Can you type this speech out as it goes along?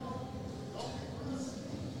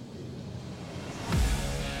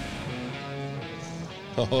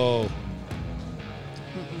Oh.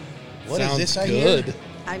 What Sounds is this I good, hear?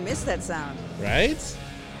 I missed that sound. right?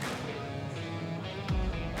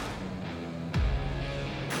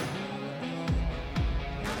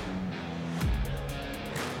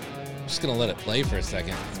 I'm just gonna let it play for a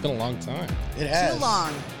second. It's been a long time. It has. Too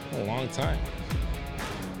long. A long time.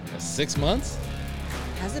 6 months?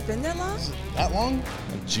 Has it been that long? Is it that long?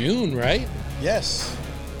 June, right? Yes.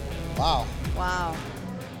 Wow. Wow.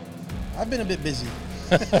 I've been a bit busy.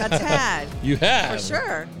 A tad. You have. For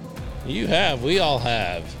sure. You have. We all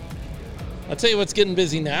have. I'll tell you what's getting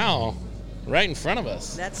busy now, right in front of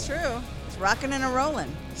us. That's true. It's rocking and a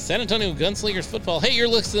rolling. San Antonio Gunslingers football. Hey, you're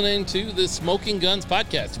listening to the Smoking Guns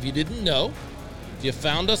podcast. If you didn't know, if you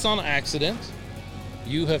found us on accident,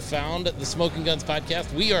 you have found the Smoking Guns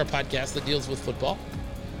podcast. We are a podcast that deals with football.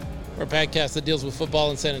 We're a podcast that deals with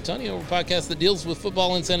football in San Antonio. We're a podcast that deals with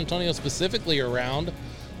football in San Antonio, specifically around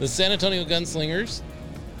the San Antonio Gunslingers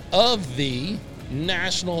of the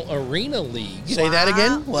National Arena League. Say that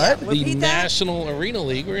again? What? Yeah, The repeat that. National Arena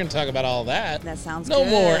League. We're going to talk about all that. That sounds No good.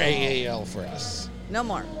 more AAL for us, No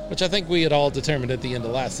more. which I think we had all determined at the end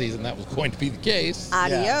of last season that was going to be the case.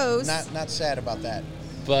 Adios. Yeah, not sad about that.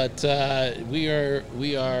 But we are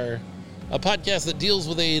a podcast that deals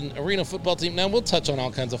with an arena football team. Now we'll touch on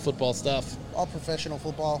all kinds of football stuff. All professional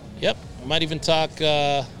football. Yep, might even talk.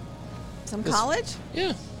 Some college?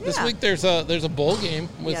 Yeah, this Yeah. week there's a bowl game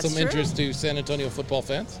with That's some true. interest to San Antonio football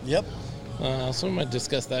fans. Yep. So we might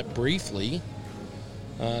discuss that briefly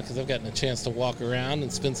because I've gotten a chance to walk around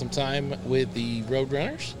and spend some time with the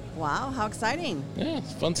Roadrunners. Wow, how exciting. Yeah,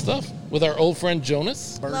 it's fun stuff with our old friend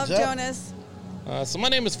Jonas. Birds Love up. Jonas. So my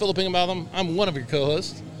name is Philip Ingenbotham. I'm one of your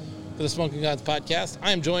co-hosts for the Smoking Guns podcast.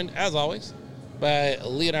 I am joined, as always, by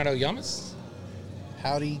Leonardo Yamas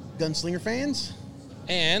Howdy, Gunslinger fans.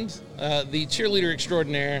 and the cheerleader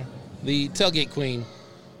extraordinaire, the tailgate queen,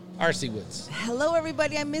 R.C. Woods. Hello,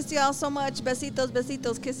 everybody. I missed y'all so much. Besitos,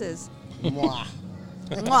 besitos, kisses. Mwah.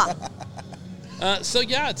 Mwah. So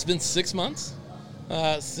yeah, it's been 6 months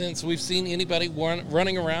since we've seen anybody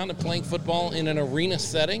running around and playing football in an arena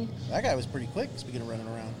setting. That guy was pretty quick, speaking of running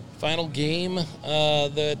around. Final game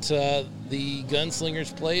that the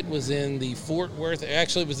Gunslingers played was in the Fort Worth.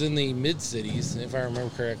 Actually, it was in the Mid-Cities, if I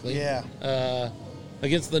remember correctly. Yeah.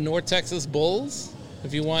 Against the North Texas Bulls.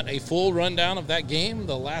 If you want a full rundown of that game,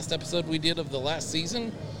 the last episode we did of the last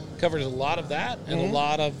season covers a lot of that and a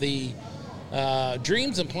lot of the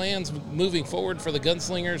dreams and plans moving forward for the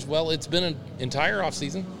Gunslingers. Well, it's been an entire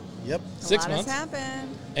offseason, Yep. 6 A lot months, has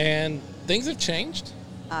happened, and things have changed.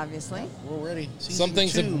 obviously. We're ready. Season Some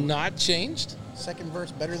things 2. have not changed. Second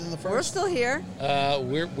verse better than the first. We're still here.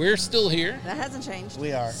 We're still here. That hasn't changed.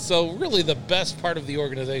 We are. So really the best part of the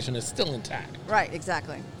organization is still intact. Right,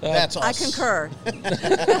 exactly. That's us. I concur.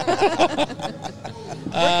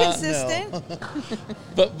 We're consistent.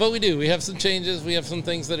 But we do. We have some changes. We have some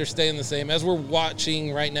things that are staying the same. As we're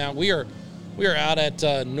watching right now, we are out at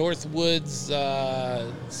Northwoods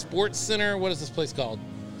Sports Center. What is this place called?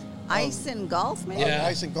 Ice and golf, maybe? Yeah.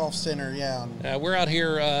 Ice and Golf Center, yeah. We're out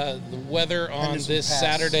here. The weather on Henderson this Pass.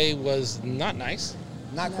 Saturday was not nice.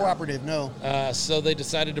 Not cooperative, no. So they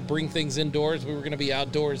decided to bring things indoors. We were going to be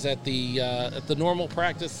outdoors at the normal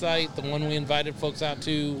practice site, the one we invited folks out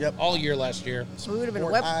to all year last year. We would have been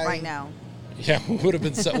Sport whipped Eye. right now. Yeah, we would have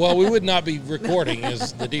been. Well, we would not be recording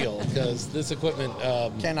is the deal because this equipment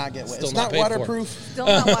Cannot get wet. still It's not not paid for. waterproof. Still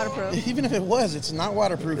not waterproof. Even if it was, it's not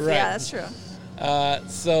waterproof. Right. Yeah, that's true.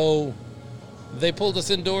 So they pulled us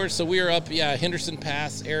indoors. So we were up, Henderson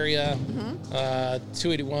Pass area,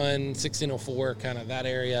 281, 1604, kind of that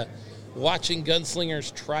area, watching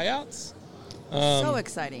Gunslingers tryouts. So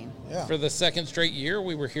exciting. Yeah. For the second straight year.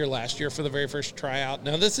 We were here last year for the very first tryout.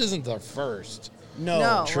 Now, this isn't the first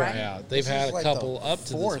No. tryout. They've This had is a like couple the up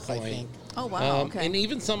to fourth, this I point. think. Oh, wow. Okay. And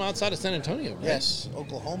even some outside of San Antonio, right? Yes.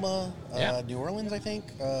 Oklahoma, Yeah. New Orleans, I think.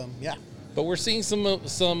 Yeah. But we're seeing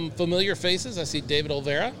some familiar faces. I see David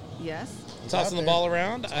Olvera Yes. tossing the out ball there.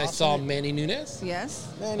 around. I Tossing saw it. Manny Nunez. Yes.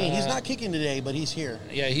 Manny, he's not kicking today, but he's here.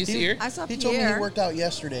 Yeah, he's He- here. I saw He Pierre. told me he worked out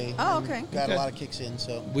yesterday. Oh, and okay. Got Okay. a lot of kicks in,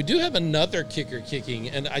 so. We do have another kicker kicking,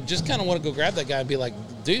 and I just kind of want to go grab that guy and be like,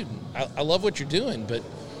 dude, I love what you're doing, but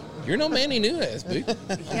you're no Manny Nunez, dude.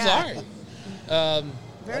 I'm Yeah. sorry.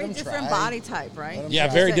 Very him different try. body type, right? Let him Yeah,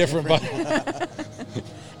 try. very Say- different. But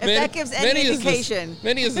If that gives any indication.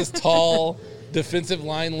 Manny is this tall, defensive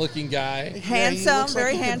line-looking guy. Yeah, he Handsome, looks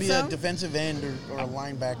very like he could be a handsome. defensive end or a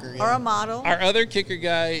linebacker. Yeah. Or a model. Our other kicker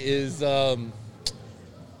guy is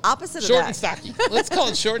Opposite short of and that. stocky. Let's call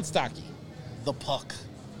it short and stocky. The puck.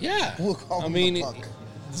 Yeah. We'll call I him mean, the puck.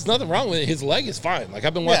 there's nothing wrong with it. His leg is fine. Like,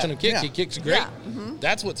 I've been watching Yeah, him kick. yeah. He kicks great. Yeah,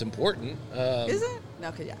 That's what's important. Is it?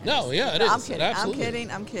 No, 'cause yeah. No, yeah, it I'm is. kidding. Absolutely.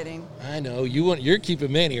 I'm kidding. I know you're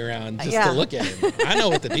keeping Manny around just Yeah. to look at him. I know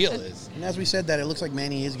what the deal is. And as we said that, it looks like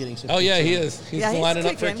Manny is getting some. Oh yeah, kicks he in. is. He's Yeah, he's lining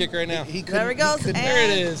up for a kicking. kick right now. He There he couldn't- goes. couldn't- There it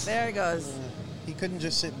and is. There it goes. He couldn't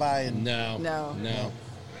just sit by and. No. No.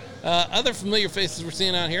 Other familiar faces we're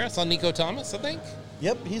seeing out here. I saw Nico Thomas, I think.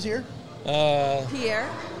 Yep, he's here. Pierre.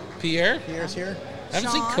 Pierre. Pierre's here. I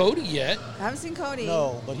haven't seen Sean. Cody yet. I haven't seen Cody.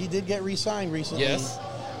 No, but he did get re-signed recently. Yes.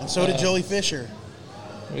 And so did Joey Fisher.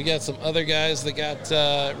 We got some other guys that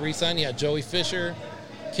got re-signed. Yeah, Joey Fisher.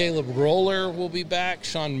 Caleb Roller will be back.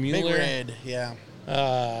 Sean Big Mueller. Red, yeah.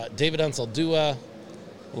 David Unsaldua.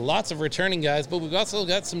 Lots of returning guys, but we've also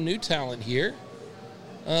got some new talent here.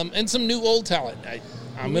 And some new old talent.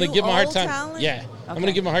 I'm going to New give him a hard old time. talent? Yeah, I'm going to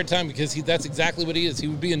Okay. give him a hard time because that's exactly what he is. He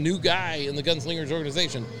would be a new guy in the Gunslingers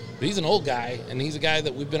organization, but he's an old guy, and he's a guy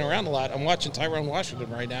that we've been around a lot. I'm watching Tyrone Washington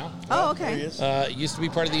right now. Oh, There he okay. is. Used to be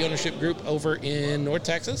part of the ownership group over in North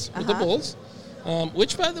Texas with the Uh-huh. Bulls.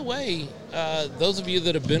 Which, by the way, those of you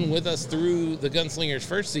that have been with us through the Gunslingers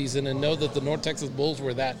first season and know that the North Texas Bulls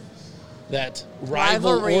were that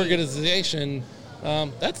rival Rivalry. organization,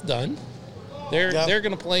 that's done. They're Yep. they're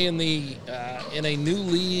going to play in the in a new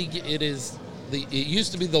league. It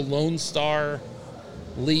used to be the Lone Star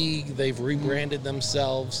League. They've rebranded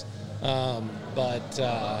themselves, but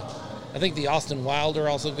I think the Austin Wild are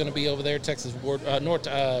also going to be over there.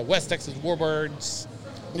 West Texas Warbirds,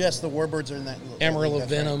 Yes, the Warbirds are in that. Amarillo that's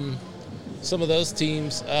right. Venom, some of those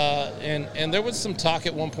teams, and there was some talk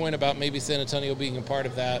at one point about maybe San Antonio being a part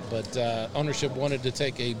of that, but ownership wanted to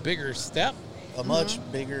take a bigger step. A much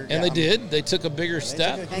bigger. And they did. They took a bigger They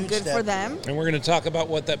step. took a And huge good step. for them. And we're going to talk about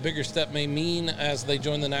what that bigger step may mean as they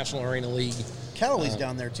join the National Arena League. Callaway's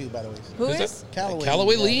down there too, by the way. Who Who's is? that? Callaway.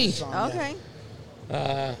 Callaway Lee. Sean, yeah.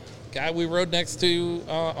 Okay. Guy we rode next to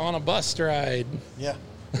on a bus ride. Yeah.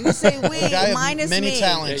 You say we, A guy of minus many me. Yeah,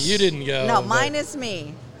 talents. you didn't go. No, but, minus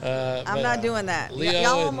me. I'm not doing that. Leo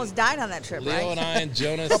Y'all and- almost died on that trip, Leo right? and I and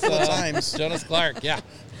Jonas. Couple of times. Jonas Clark, yeah.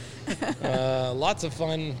 Lots of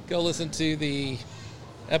fun. Go listen to the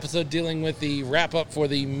episode dealing with the wrap-up for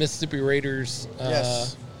the Mississippi Raiders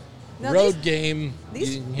Yes. Now, road game.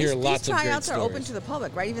 These, You can hear these lots of great tryouts are stories. open to the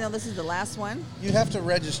public, right? Even though this is the last one. You have to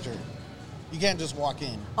register. You can't just walk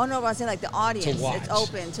in. Oh no, but I'm saying like the audience. watch. It's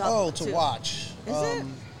open to. Oh, to watch. Is it? I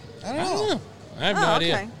don't I know. don't know. I have no Oh,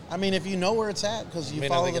 idea. okay. I mean, if you know where it's at, because you May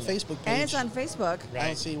not follow think the of Facebook page. And it's on Facebook. I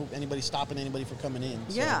don't see anybody stopping anybody from coming in.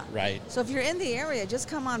 So. Yeah. Right. So if you're in the area, just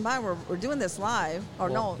come on by. We're doing this live. Or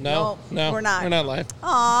No, no, we're not. We're not live.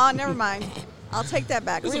 Aw, never mind. I'll take that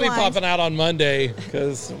back. This will be Rewind. popping out on Monday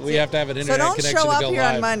because we have to have an So internet don't connection show to up go here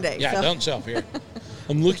on live. Monday, Yeah, so- don't show up here.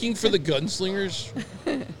 I'm looking for the Gunslingers.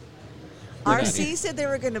 We're not RC here. said they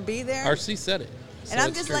were going to be there. RC said it. So And I'm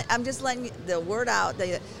it's just true. I'm just letting the word out.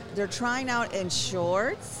 They're trying out in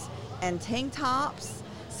shorts and tank tops.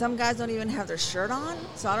 Some guys don't even have their shirt on,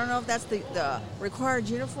 so I don't know if that's the required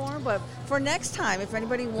uniform. But for next time, if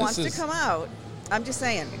anybody wants to is- come out, I'm just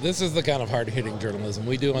saying. This is the kind of hard-hitting journalism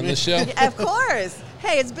we do on this show. Yeah, of course.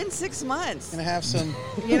 Hey, it's been 6 months. Gonna have some,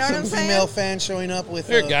 You know what some I'm saying? female fans showing up with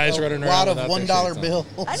There are a, guys a running lot around of without their $1 shirts on.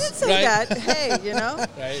 bills. I didn't say Right. that. Hey, you know,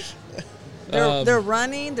 Right. they're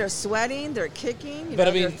running, they're sweating, they're kicking, But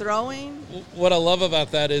I they're mean- throwing. What I love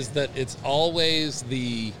about that is that it's always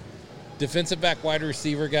the defensive back wide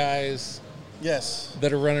receiver guys Yes.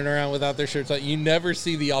 that are running around without their shirts on. You never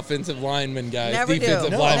see the offensive lineman guys, Never do.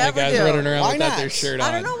 defensive No, lineman never guys do. running around Why without not? their shirt on.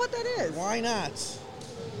 I don't know what that is. Why not?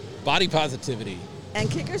 Body positivity.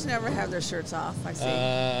 And kickers never have their shirts off. I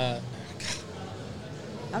see.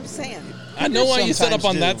 I'm just saying. I know why you set up sometimes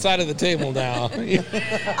on do. that side of the table now.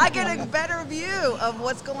 I get a better view of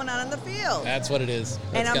what's going on in the field. That's what it is.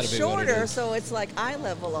 And That's I'm gotta be what it shorter, is. so it's like eye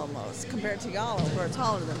level almost compared to y'all who are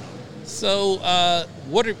taller than me. So,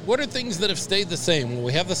 what are things that have stayed the same? Well,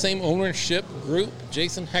 we have the same ownership group: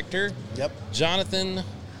 Jason Hector, Yep. Jonathan,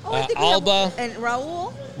 Oh, I think we have- Alba, and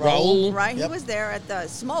Raul, Raul. right? Yep. He was there at the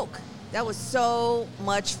smoke. That was so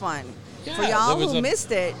much fun. Yeah, For y'all there was who a-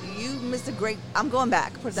 missed it, you missed a great. I'm going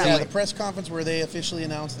back. Put it that Yeah, way. the press conference where they officially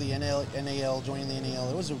announced the NAL, joining the NAL.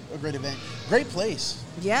 It was a great event. Great place.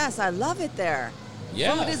 Yes, I love it there.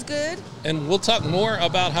 Yeah. Food is good. And we'll talk more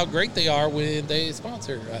about how great they are when they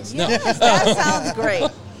sponsor us. Yes, that sounds great.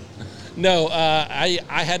 No, I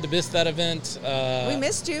had to miss that event. We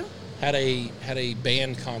missed you. Had a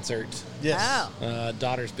band concert, Yes. Oh.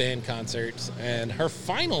 daughter's band concert, and her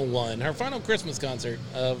final Christmas concert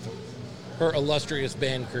of her illustrious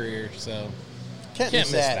band career. So Can't Can't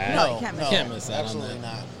miss miss that. that. No, No, you can't no, miss that. Can't miss that on Absolutely that.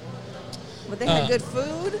 not. But they had good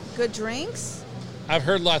food, good drinks. I've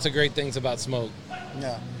heard lots of great things about Smoke.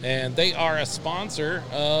 Yeah. And they are a sponsor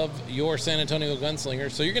of your San Antonio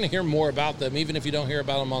Gunslingers, so you're going to hear more about them, even if you don't hear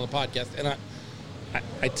about them on the podcast. And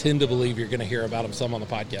I tend to believe you're going to hear about them some on the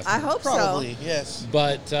podcast. I hope Probably, so. yes.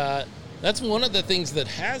 But that's one of the things that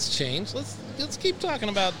has changed. Let's keep talking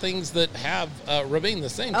about things that have remained the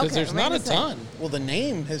same, because Okay, there's not a remain the same. ton. Well, the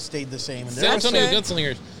name has stayed the same. And San Antonio Okay.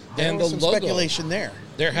 Gunslingers there and was the some logo. speculation there.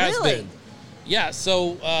 There has Really? been. Yeah,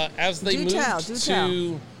 so as they Do moved tell, do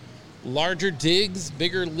to larger digs,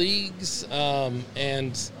 bigger leagues,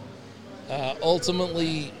 and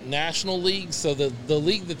ultimately national leagues. So the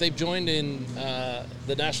league that they've joined in,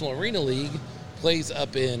 the National Arena League, plays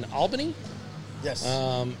up in Albany, Yes.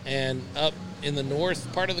 and up in the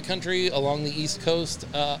north part of the country along the East Coast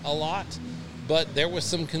a lot. But there was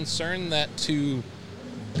some concern that to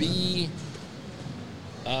be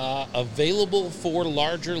available for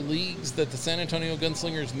larger leagues, that the San Antonio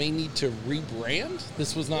Gunslingers may need to rebrand.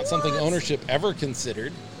 This was not something What? ownership ever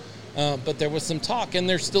considered, but there was some talk, and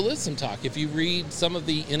there still is some talk. If you read some of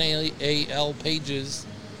the NAAL pages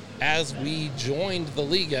as we joined the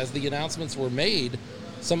league, as the announcements were made,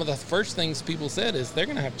 some of the first things people said is they're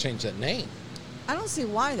going to have to change that name. I don't see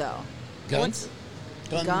why though. Guns?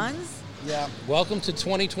 Guns? Yeah. Welcome to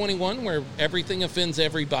 2021, where everything offends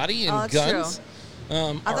everybody, and Oh, that's guns I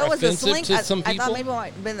are thought it was the offensive sling. to some I people. thought maybe it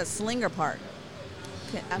might have been the slinger part.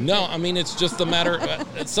 I'm No, kidding. I mean, it's just a matter.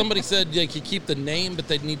 Somebody said they could keep the name, but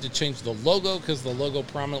they'd need to change the logo, because the logo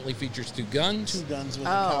prominently features two guns. Two guns with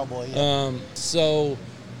Oh. a cowboy. Yeah. So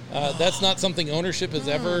that's not something ownership has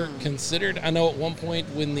ever considered. I know at one point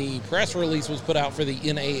when the press release was put out for the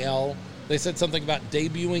NAL, they said something about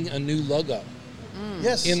debuting a new logo.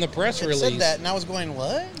 Yes. in the press it release. said that, and I was going,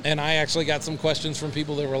 what? And I actually got some questions from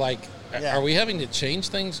people that were like, Yeah. are we having to change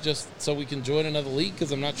things just so we can join another league?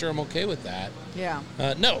 Because I'm not sure I'm okay with that. Yeah.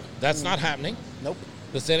 No, that's not happening. Nope.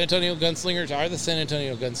 The San Antonio Gunslingers are the San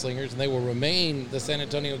Antonio Gunslingers, and they will remain the San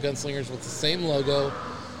Antonio Gunslingers with the same logo.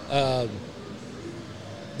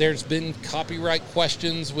 There's been copyright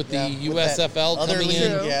questions with Yeah, the with that USFL other coming league,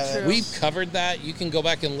 in. True, yeah, true. We've covered that. You can go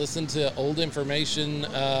back and listen to old information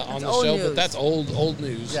on the old show, but news. that's old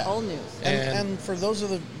news. Yeah. Old news. And for those of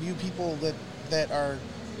you people that are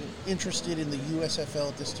interested in the USFL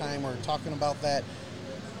at this time or talking about that,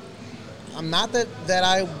 I'm not that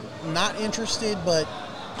I'm not interested, but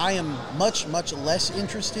I am much less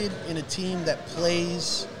interested in a team that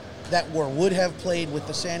plays would have played with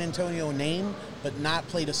the San Antonio name, but not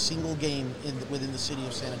played a single game within the city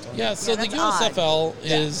of San Antonio. Yeah, so Yeah, the that's USFL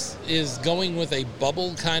Yeah. is going with a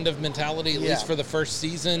bubble kind of mentality, at Yeah. least for the first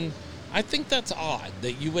season. I think that's odd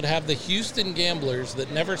that you would have the Houston Gamblers that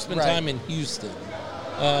never spend Right. time in Houston.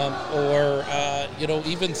 Or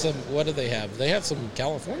even some, what do they have? They have some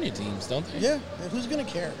California teams, don't they? Yeah, who's gonna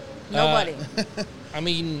care? Nobody. I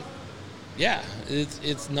mean, yeah,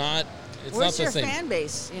 it's not Where's not the your same. fan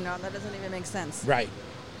base? You know, that doesn't even make sense. Right.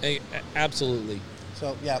 Absolutely.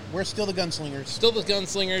 So yeah, we're still the Gunslingers. Still the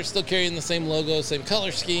Gunslingers, still carrying the same logo, same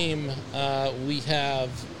color scheme. We have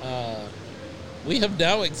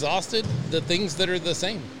now exhausted the things that are the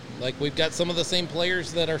same. Like, we've got some of the same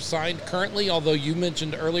players that are signed currently, although you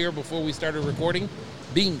mentioned earlier before we started recording,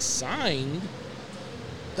 being signed.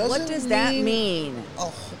 What does that mean?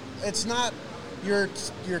 Oh, it's not your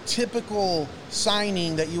typical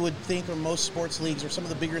signing that you would think of most sports leagues or some of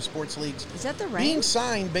the bigger sports leagues. Is that the Being range?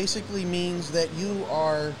 signed basically means that you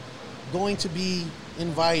are going to be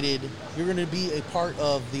invited. You're going to be a part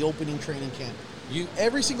of the opening training camp.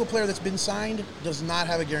 Every single player that's been signed does not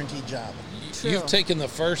have a guaranteed job. True. You've taken the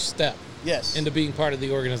first step Yes. into being part of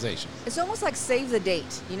the organization. It's almost like save the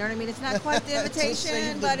date. You know what I mean? It's not quite the It's a invitation,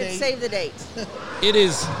 save the but it's date. save the date. It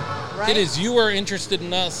is. Right? It is. You are interested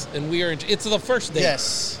in us, and we are. It's the first date.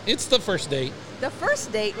 Yes. It's the first date. The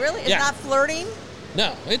first date, really? It's Yeah. not flirting?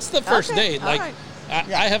 No, it's the first Okay, date. all Like, right.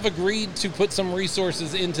 Yeah. I have agreed to put some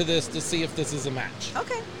resources into this to see if this is a match.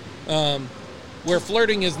 Okay. Where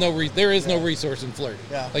flirting is there is no resource in flirting.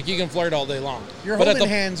 Yeah. Like, you can flirt all day long. You're but holding at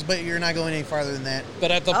the hands, but you're not going any farther than that. but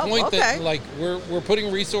at the Oh, point okay. that, like, we're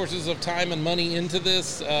putting resources of time and money into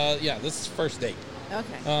this, this is first date.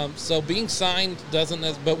 Okay. So being signed doesn't,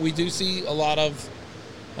 but we do see a lot of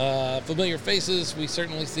familiar faces. We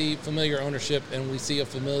certainly see familiar ownership, and we see a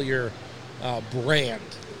familiar brand.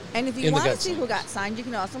 And if you in the want to see Gunslingers. who got signed, you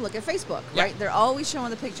can also look at Facebook, Yeah. right? They're always showing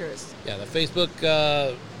the pictures. Yeah, the Facebook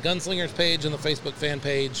Gunslingers page and the Facebook fan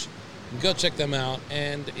page. Go check them out.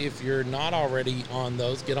 And if you're not already on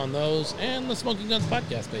those, get on those and the Smoking Guns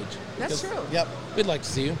podcast page. That's Because true. Yep. We'd like to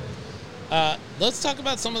see you. Let's talk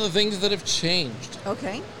about some of the things that have changed.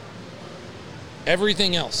 Okay.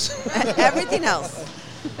 Everything else. Everything else.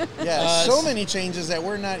 Yeah, so many changes that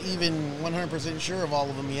we're not even 100% sure of all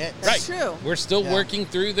of them yet. That's right. true. We're still working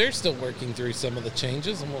through. They're still working through some of the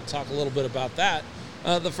changes, and we'll talk a little bit about that.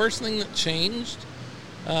 The first thing that changed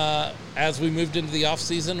as we moved into the off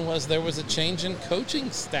season was there was a change in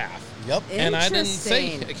coaching staff. Yep. And I didn't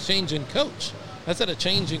say Interesting. a change in coach. I said a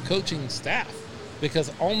change in coaching staff,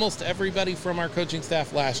 because almost everybody from our coaching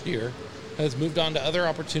staff last year has moved on to other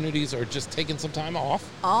opportunities or just taken some time off.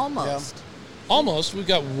 Almost. Almost. We've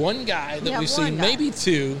got one guy that Yeah, we've one seen, guy. maybe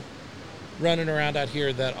two, running around out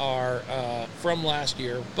here that are from last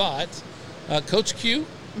year. But Coach Q,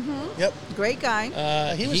 Yep. Great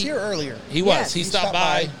guy. He was here earlier. He was. Yes. He stopped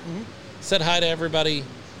by, Mhm. said hi to everybody,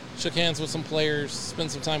 shook hands with some players,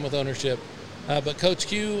 spent some time with ownership. But Coach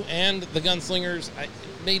Q and the Gunslingers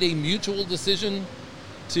made a mutual decision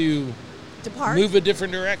to Depart. move a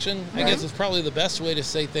different direction. I Right. guess is probably the best way to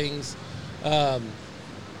say things. And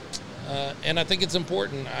I think it's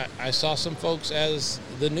important. I saw some folks as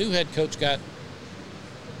the new head coach got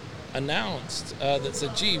announced that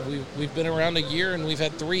said, gee, we've been around a year and we've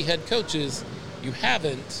had 3 head coaches. You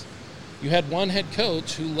haven't. You had one head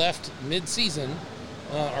coach who left mid-season,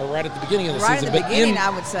 or right at the beginning of the Right season. at the but beginning, I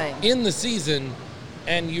would say. in the season,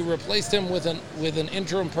 and you replaced him with an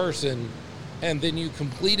interim person, and then you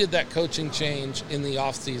completed that coaching change in the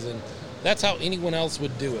off season. That's how anyone else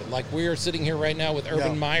would do it. Like we are sitting here right now with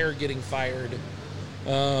Urban Yeah. Meyer getting fired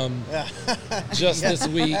Yeah. just this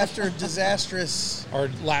week After a disastrous.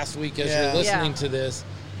 or last week as Yeah. you're listening Yeah. to this.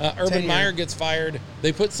 Urban Tenure. Meyer gets fired.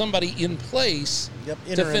 They put somebody in place Yep,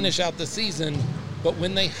 to interim. finish out the season, but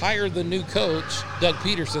when they hire the new coach, Doug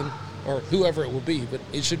Peterson, or whoever it will be, but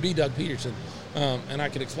it should be Doug Peterson, and I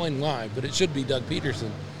can explain why, but it should be Doug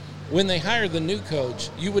Peterson. When they hire the new coach,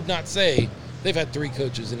 you would not say they've had 3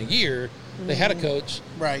 coaches in a year. They had a coach,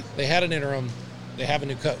 Right. they had an interim, they have a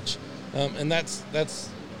new coach, and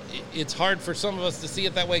it's hard for some of us to see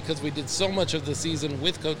it that way because we did so much of the season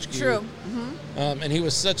with Coach Q. True. And he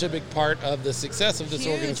was such a big part of the success of this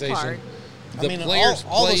Huge organization. part. The I mean, players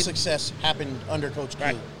all the played, success happened under Coach Q.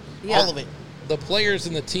 Right. Yeah. All of it. the players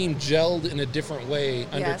and the team gelled in a different way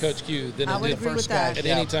under Yes. Coach Q than I it would did agree with first that. guy. at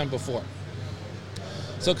Yeah. any time before.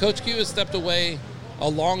 So Coach Q has stepped away.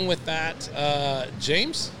 Along with that,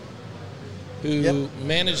 James, who Yep.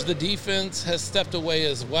 managed the defense, has stepped away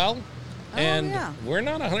as well. Oh, And yeah. we're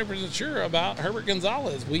not 100% sure about Herbert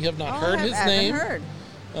Gonzalez. We have not heard his I haven't name. heard.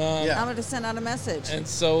 Yeah. I'm going to send out a message. And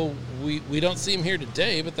so we don't see him here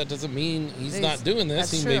today, but that doesn't mean he's not doing this.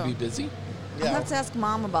 That's He may true. be busy. I'll Yeah. have to ask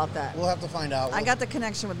Mom about that. We'll have to find out. I got the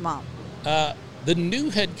connection with Mom, The new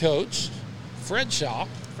head coach, Fred Shaw,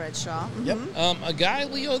 Fred Shaw. Mhm. Yep. a guy,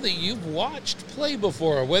 Leo, that you've watched play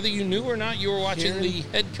before. Whether you knew or not, you were watching Here. the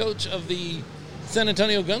head coach of the San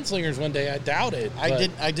Antonio Gunslingers one day. I doubt it. I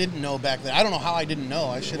but, didn't know back then. I don't know how I didn't know.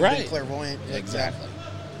 I should have Right. been clairvoyant. Exactly.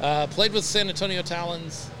 Played with San Antonio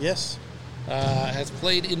Talons. Yes. Has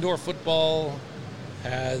played indoor football.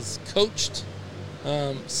 Has coached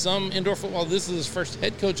some indoor football. This is his first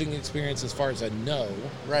head coaching experience, as far as I know.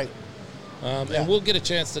 Right. Yeah. And we'll get a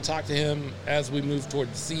chance to talk to him as we move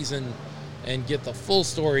toward the season and get the full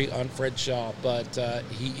story on Fred Shaw. But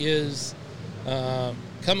he is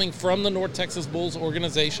coming from the North Texas Bulls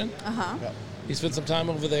organization. Uh-huh. Yep. He spent some time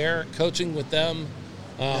over there coaching with them,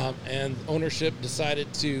 and ownership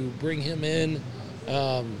decided to bring him in.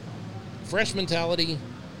 Fresh mentality,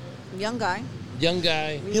 Young guy. young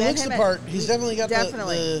guy, We He met looks him the at- part. He's definitely got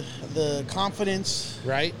Definitely. the confidence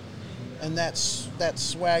right? and that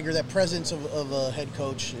swagger, that presence of a head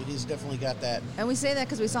coach. He's definitely got that. And we say that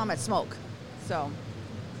because we saw him at Smoke. So,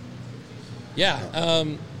 Yeah.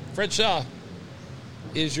 Fred Shaw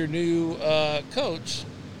is your new coach.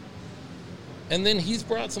 And then he's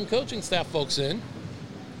brought some coaching staff folks in.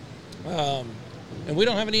 And we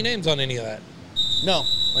don't have any names on any of that. No.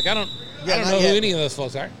 Like, I don't Yeah, know not who yet. any of those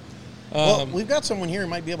folks are. Well, we've got someone here who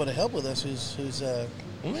might be able to help with us. Who's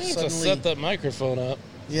we may have to suddenly. set that microphone up.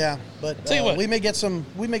 Yeah, but Tell you what. we may get some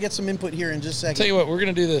input here in just a second. Tell you what, we're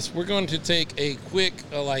going to do this. We're going to take a quick,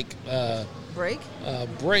 break.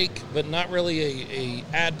 break, but not really a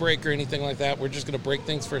ad break or anything like that. We're just going to break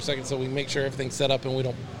things for a second so we make sure everything's set up and we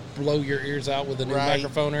don't blow your ears out with a new Right.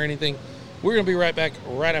 microphone or anything. We're going to be right back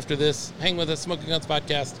right after this. Hang with us, Smoking Guns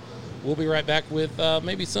Podcast. We'll be right back with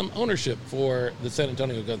maybe some ownership for the San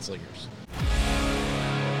Antonio Gunslingers.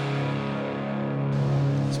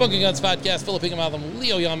 Smoking Guns Podcast, Philip Higginbotham,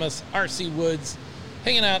 Leo Yamas, R.C. Woods,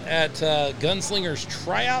 hanging out at Gunslingers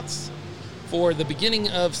tryouts for the beginning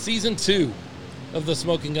of Season 2 of the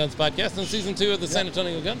Smoking Guns Podcast and Season 2 of the San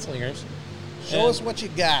Antonio Gunslingers. Show us what you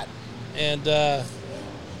got. And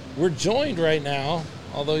we're joined right now,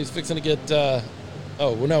 although he's fixing to get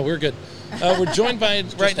Oh, well, no, we're good. We're joined by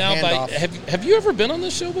right a now by. handoff. Have you ever been on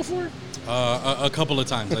this show before? A couple of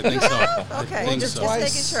times, I think so. Okay, I think just so. twice.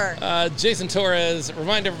 making sure. Jason Torres.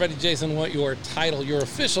 Remind everybody, Jason, what your title, your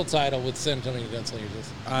official title with San Antonio Gunslingers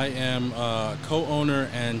is. I am co-owner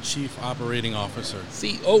and chief operating officer.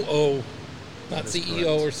 COO, not That is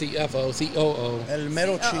CEO correct. or CFO. COO. El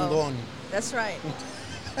mero chingon. That's right.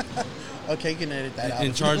 Okay, you can edit that out.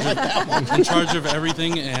 In charge of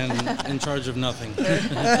everything and in charge of nothing.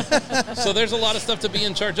 So there's a lot of stuff to be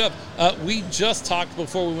in charge of. We just talked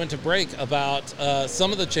before we went to break about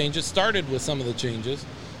some of the changes, started with some of the changes.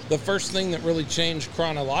 The first thing that really changed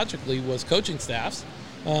chronologically was coaching staffs.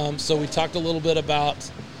 So we talked a little bit about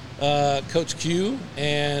Coach Q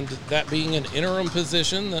and that being an interim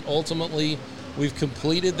position that ultimately we've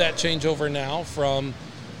completed that changeover now from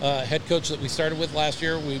head coach that we started with last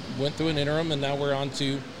year. We went through an interim, and now we're on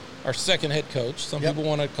to our second head coach. Some Yep. people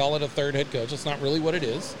want to call it a third head coach. It's not really what it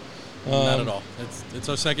is. Not at all. It's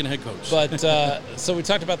our second head coach. But so we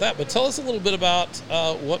talked about that. But tell us a little bit about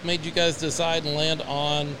what made you guys decide and land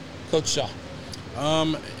on Coach Shaw.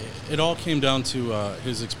 It all came down to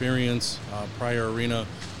his experience, prior arena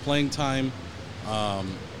playing time.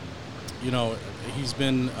 He's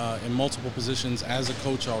been in multiple positions as a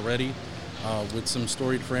coach already. With some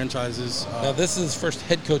storied franchises. Now, this is his first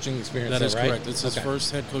head coaching experience, That is right? correct. It's his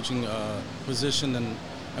first head coaching position,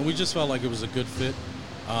 and we just felt like it was a good fit.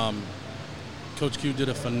 Coach Q did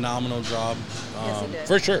a phenomenal job. Yes, he did.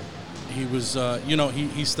 For sure. He was,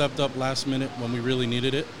 he stepped up last minute when we really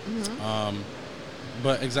needed it.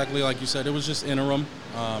 But exactly like you said, it was just interim.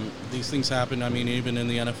 These things happen. I mean, even in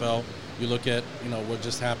the NFL, you look at, what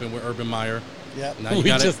just happened with Urban Meyer. Yep. Now you We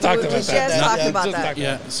gotta- just talked We about just that. talked Yeah, about just that. talked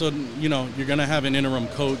Yeah, so, you're going to have an interim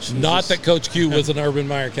coach. who's Not just- that Coach Q was an Urban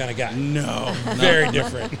Meyer kind of guy. No. Very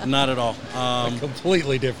different. Not at all.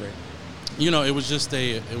 Completely different. It was just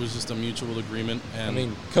a mutual agreement. And I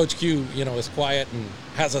mean, Coach Q, is quiet and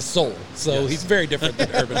has a soul. So Yes. he's very different than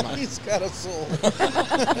Urban Meyer. He's got a soul.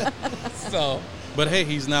 So but hey,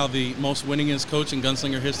 he's now the most winningest coach in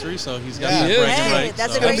Gunslinger history, so he's got Yeah. that He is. bragging Hey, right.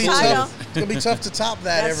 that's so. a great It's title. tough. It's gonna be tough to top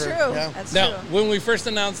that. That's ever. true. Yeah. That's now, true. when we first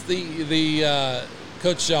announced the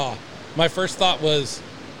Coach Shaw, my first thought was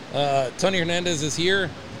Tony Hernandez is here,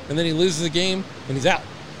 and then he loses the game, and he's out.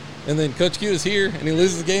 And then Coach Q is here, and he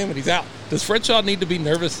loses the game, and he's out. Does Fred Shaw need to be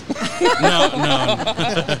nervous? No.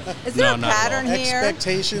 Is there No, a not at pattern all. here?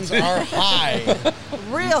 Expectations are high.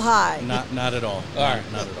 Real high. Not at all. All right.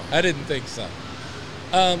 Not at all. I didn't think so.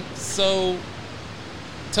 So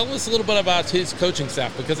tell us a little bit about his coaching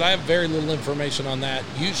staff, because I have very little information on that.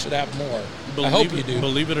 You should have more. I hope you do.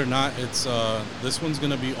 Believe it or not, it's this one's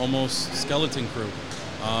going to be almost skeleton crew.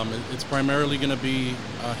 It's primarily going to be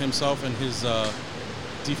himself and his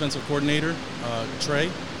defensive coordinator, Trey.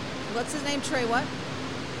 What's his name? Trey what?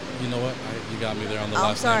 You know what? You got me there on the Oh,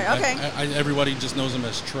 last sorry. name. Okay. Everybody just knows him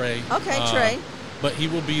as Trey. Okay, Trey. But he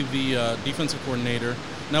will be the defensive coordinator.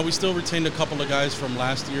 Now, we still retained a couple of guys from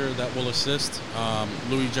last year that will assist.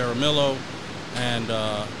 Louis Jaramillo and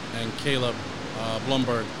Caleb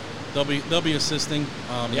Blumberg. They'll be assisting.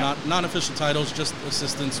 Yeah. Not official titles, just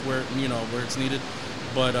assistance where it's needed.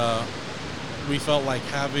 But we felt like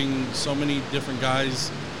having so many different guys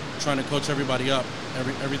trying to coach everybody up.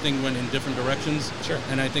 Everything went in different directions. Sure.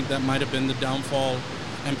 And I think that might have been the downfall.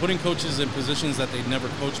 And putting coaches in positions that they'd never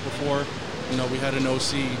coached before. We had an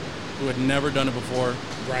OC who had never done it before.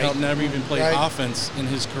 Right. Hell, never even played Right. offense in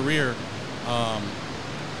his career.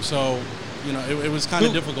 So, it was kind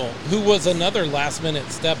of difficult. Who was another last minute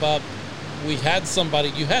step up? You had somebody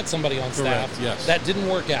on staff Correct, yes. that didn't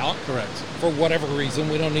work out Correct. for whatever reason.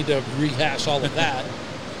 We don't need to rehash all of that.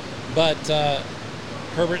 But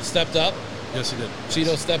Herbert stepped up. Yes, he did.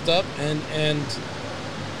 Cheeto stepped up, and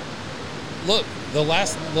look, the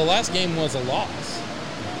last game was a loss,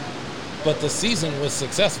 but the season was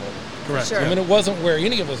successful. Correct. Sure. I mean, it wasn't where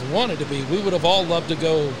any of us wanted to be. We would have all loved to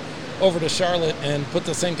go over to Charlotte and put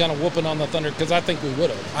the same kind of whooping on the Thunder, because I think we would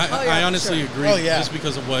have. I honestly sure. agree. Oh, yeah. Just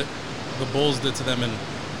because of what the Bulls did to them, and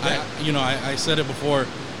I said it before.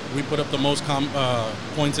 We put up the most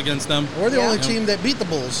points against them. We're the Yeah. only team that beat the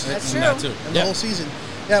Bulls That's and true. that too. in the Yeah. whole season.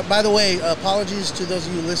 Yeah, by the way, apologies to those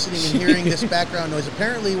of you listening and hearing this background noise.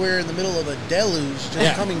 Apparently, we're in the middle of a deluge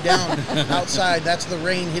just coming down outside. That's the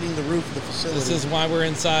rain hitting the roof of the facility. This is why we're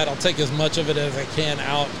inside. I'll take as much of it as I can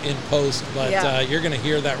out in post, but Yeah. you're going to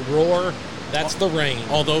hear that roar. That's the rain.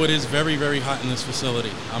 Although it is very, very hot in this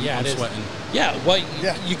facility. I'm it is. sweating. Yeah, what?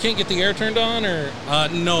 Yeah. You can't get the air turned on, or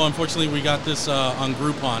No, unfortunately, we got this on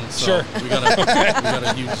Groupon. So Sure. we got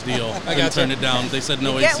a huge deal. I Couldn't gotcha. turn it down. They said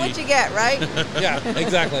no Get AC. what you get, right? yeah,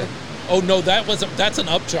 exactly. Oh no, that's an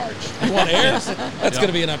upcharge. You want airs? That's going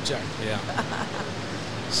to be an upcharge. Yeah.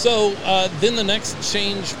 So then the next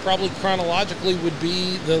change, probably chronologically, would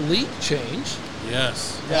be the league change.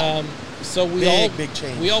 Yes. Yeah. So Big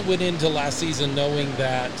change. We all went into last season knowing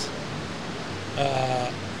that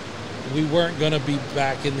we weren't going to be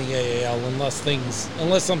back in the AAL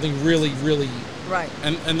unless something really, really. Right.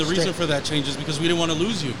 And the reason for that change is because we didn't want to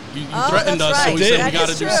lose you. You Oh, threatened us, that's so we right. said That we got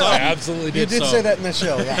to is do true. I something. absolutely You did. did So- say that in the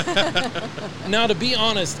show, yeah. Now, to be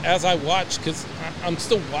honest, as I watch, because I'm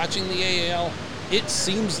still watching the AAL, it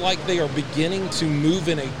seems like they are beginning to move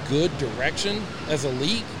in a good direction as a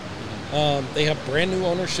league. They have brand new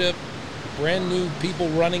ownership, brand new people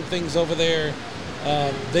running things over there.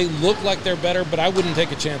 They look like they're better, but I wouldn't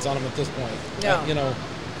take a chance on them at this point. No. You know,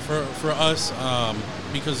 For us,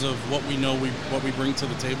 because of what we know, what we bring to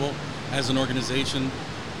the table as an organization,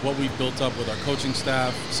 what we've built up with our coaching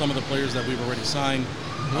staff, some of the players that we've already signed,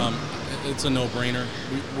 it's a no-brainer.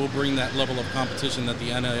 We'll bring that level of competition that the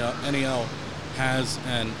NAL has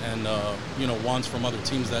and wants from other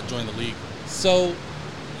teams that join the league. so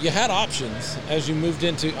you had options as you moved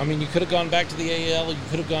into. I mean, you could have gone back to the AAL. You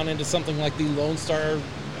could have gone into something like the Lone Star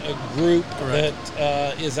group Correct.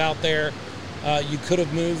 that is out there. You could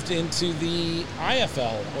have moved into the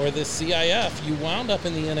IFL or the CIF. You wound up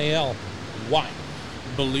in the NAL. Why?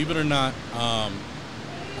 Believe it or not, I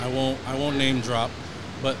won't name drop,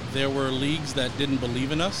 but there were leagues that didn't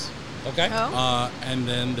believe in us, Okay. Oh, and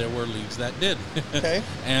then there were leagues that did. Okay.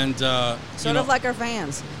 And sort of like our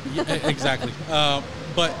fans. Yeah, exactly.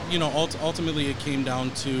 But ultimately, it came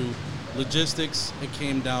down to logistics. It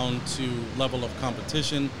came down to level of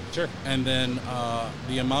competition. Sure. And then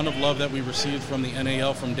the amount of love that we received from the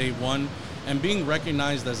NAL from day one, and being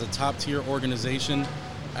recognized as a top-tier organization,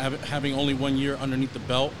 having only 1 year underneath the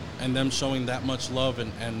belt, and them showing that much love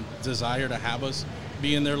and desire to have us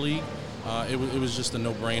be in their league, it was just a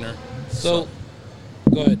no-brainer. So,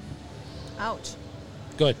 go ahead. Ouch.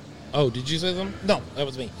 Go ahead. Oh, did you say something? No. That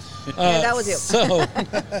was me. Yeah, that was you. So,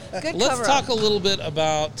 Good let's cover talk up. a little bit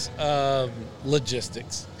about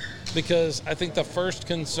logistics, because I think the first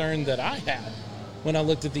concern that I had when I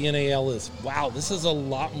looked at the NAL is, wow, this is a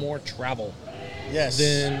lot more travel Yes.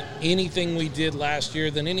 than anything we did last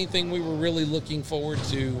year, than anything we were really looking forward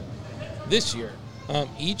to this year.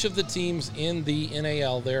 Each of the teams in the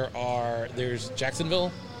NAL, there's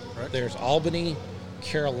Jacksonville, Correct. there's Albany,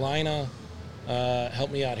 Carolina,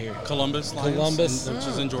 help me out here, Columbus Lions, Columbus. which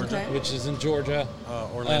is in Georgia. Okay. which is in Georgia.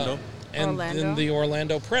 Orlando. And Orlando. then the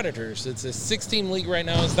Orlando Predators. It's a 6-team league right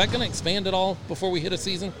now. Is that going to expand at all before we hit a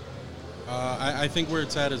season? I think where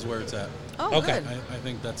it's at is where it's at. Oh, Okay. good. I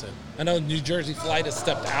think that's it. I know New Jersey Flight has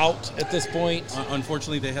stepped out at this point.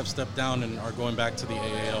 Unfortunately, they have stepped down and are going back to the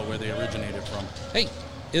AAL where they originated from. Hey,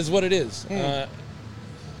 is what it is.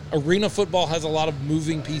 Arena football has a lot of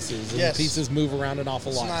moving pieces, and Yes. pieces move around an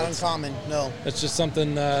awful It's lot. not uncommon, no. That's just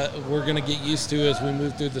something we're going to get used to as we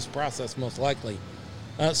move through this process, most likely.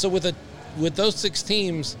 So with those 6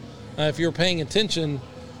 teams, if you're paying attention,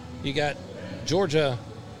 you got Georgia,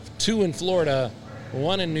 2 in Florida,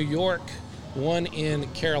 1 in New York, 1 in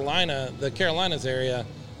Carolina, the Carolinas area.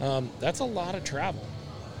 That's a lot of travel.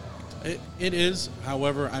 It is.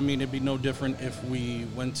 However, I mean, it'd be no different if we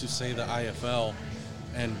went to, say, the IFL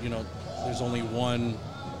and, there's only one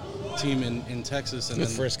team in Texas. And With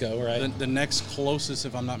then Frisco, right? The next closest,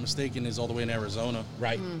 if I'm not mistaken, is all the way in Arizona.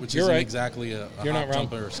 Right. Which You're isn't right. exactly a You're hop, not wrong.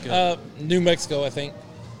 jump, or a skill. New Mexico, I think.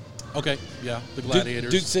 Okay, yeah, the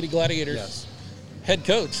Gladiators. Duke City Gladiators. Yes. Head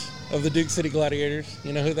coach of the Duke City Gladiators.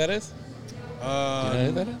 You know who that is? You know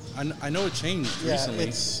who that is? I know it changed Yeah, recently.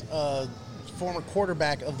 it's former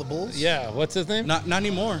quarterback of the Bulls. Yeah, what's his name? Not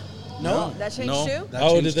anymore. No? That changed no, too? that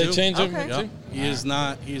Oh, changed did they too. change him? Okay. Yeah, too?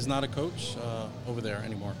 he is not a coach over there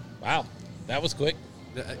anymore. Wow, that was quick.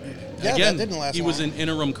 that Again, didn't last he was long. an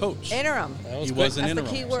interim coach. Interim. That was He quick. was an That's the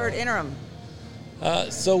interim. key word, interim.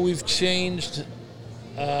 So we've changed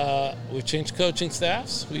coaching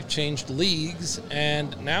staffs, we've changed leagues,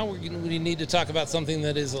 and now we need to talk about something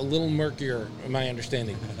that is a little murkier, in my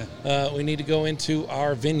understanding. We need to go into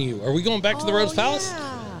our venue. Are we going back to the Rhodes Palace?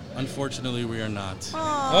 Yeah. Unfortunately, we are not.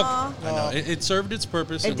 Aw. I know it served its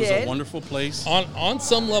purpose. It It was a did. wonderful place. On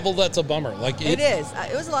some level, that's a bummer. Like It is.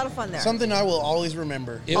 It was a lot of fun there. Something I will always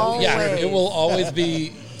remember. Yeah, it Always. will always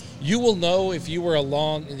be. You will know if you were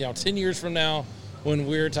along, 10 years from now, when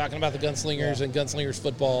we're talking about the Gunslingers and Gunslingers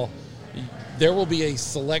football, there will be a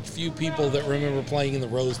select few people that remember playing in the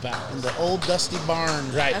Rose Palace. In the old dusty barn.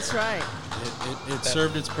 Right. That's right. It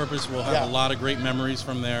served its purpose. We'll have Yeah. a lot of great memories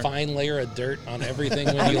from there. Fine layer of dirt on everything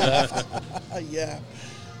when you left. Yeah.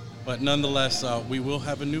 But nonetheless, we will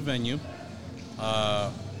have a new venue.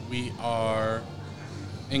 We are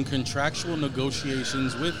in contractual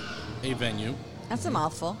negotiations with a venue, That's a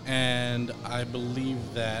mouthful. and I believe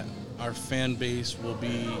that our fan base will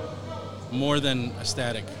be more than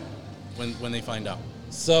ecstatic when they find out.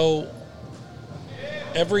 So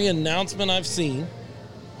every announcement I've seen,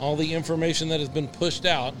 all the information that has been pushed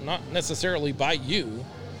out, not necessarily by you,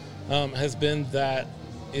 has been that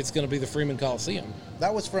it's going to be the Freeman Coliseum.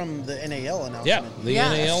 That was from the NAL announcement. Yeah, the Yeah,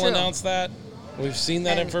 that's NAL true. announced that. We've seen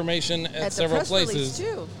that And information at the several press release, places.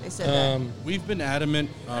 too, they said that. We've been adamant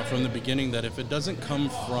from the beginning that if it doesn't come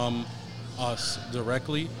from us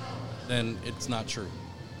directly, then it's not true.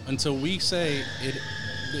 Until we say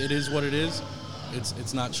it is what it is,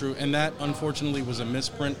 it's not true. And that, unfortunately, was a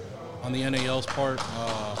misprint on the NAL's part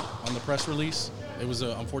on the press release. It was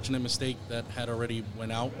an unfortunate mistake that had already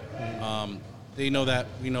went out. They know that,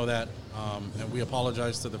 we know that, and we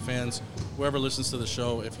apologize to the fans. Whoever listens to the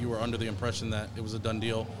show, if you were under the impression that it was a done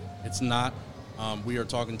deal, it's not. We are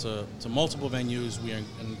talking to multiple venues. We are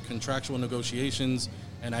in contractual negotiations,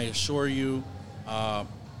 and I assure you,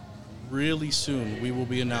 really soon we will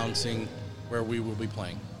be announcing where we will be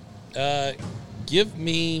playing. Give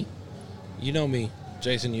me, you know me,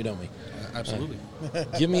 Jason, you know me. Absolutely.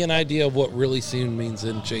 Give me an idea of what really soon means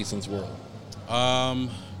in Jason's world.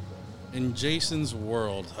 In Jason's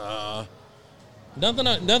world,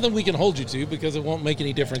 Nothing we can hold you to because it won't make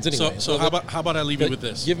any difference anyway. so how about I leave you But with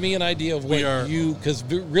this? Give me an idea of what We are- you, because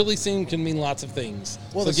really soon can mean lots of things.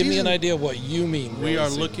 Well, So the give me an season- idea of what you mean. We really are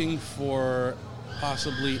soon. looking for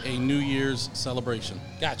possibly a New Year's celebration.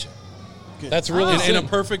 Gotcha. Good. That's really In soon. a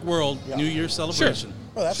perfect world, Yeah. New Year's celebration.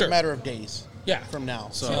 Well, that's Sure. a matter of days Yeah. from now.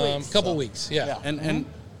 So- Couple So- weeks. Yeah. Yeah. And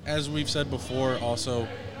as we've said before, also,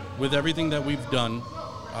 with everything that we've done,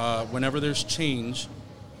 whenever there's change,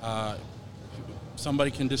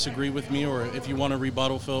 somebody can disagree with me, or if you want to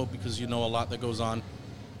rebuttal, Phil, because you know a lot that goes on.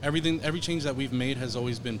 Every change that we've made has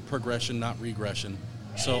always been progression, not regression.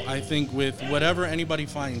 So I think with whatever anybody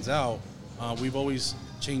finds out, we've always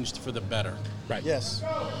changed for the better. Right. Yes.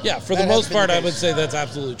 Yeah, for That the has most been part, the I case. would say that's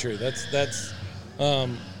absolutely true. That's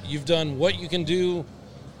you've done what you can do,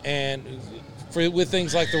 and with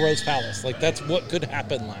things like the Rose Palace, like that's what could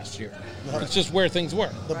happen last year. It's just where things were.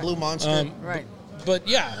 The Blue Monster. Right. But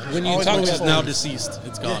yeah, when you Always talk looking about It's forward. now deceased.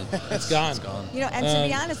 It's gone. it's gone. It's gone. You know, and to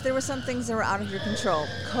be honest, there were some things that were out of your control.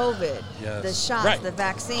 COVID, Yes. the shots, Right. the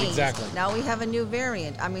vaccines. Exactly. Now we have a new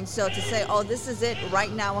variant. I mean, so to say, oh, this is it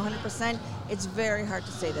right now, 100%, it's very hard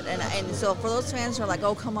to say that. And so for those fans who are like,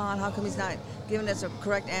 oh, come on, how come he's not giving us a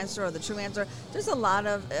correct answer or the true answer? There's a lot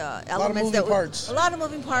of elements moving that parts. a lot of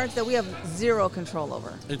moving parts that we have zero control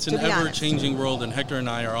over. It's to an be honest. ever-changing world, and Hector and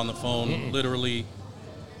I are on the phone literally,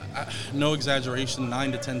 no exaggeration,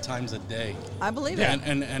 9 to 10 times a day. I believe Yeah. it.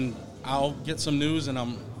 And I'll get some news, and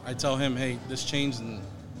I tell him, hey, this changed, and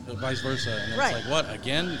vice versa. And it's Right. like, what,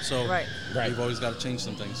 again? So Right. Right. we've always got to change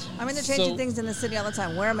some things. I mean, they're changing So- things in the city all the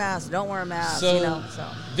time. Wear a mask, don't wear a mask, So, you know. So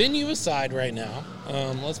venue aside right now,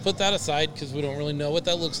 let's put that aside because we don't really know what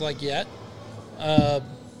that looks like yet.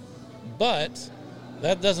 But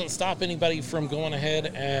that doesn't stop anybody from going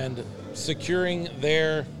ahead and securing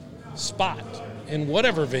their spot in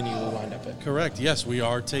whatever venue we wind up in. Correct. Yes, we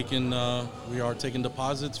are taking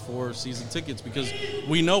deposits for season tickets because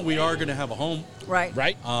we know we are going to have a home. right.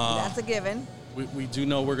 Right? That's a given. We do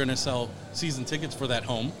know we're going to sell season tickets for that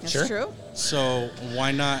home. That's Sure. true. So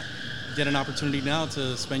why not get an opportunity now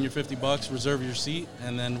to spend your $50, reserve your seat,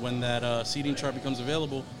 and then when that seating chart becomes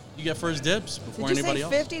available, you get first dibs before Did you anybody say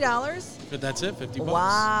else. $50? But that's it, $50.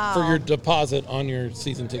 Wow. For your deposit on your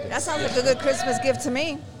season tickets. That sounds like a good Christmas gift to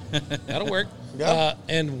me. That'll work. Yeah.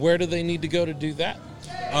 And where do they need to go to do that?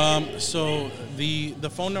 So the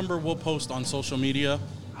phone number we'll post on social media.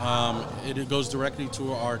 It goes directly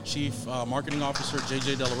to our chief marketing officer,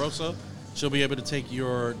 JJ De La Rosa. She'll be able to take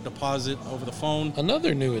your deposit over the phone.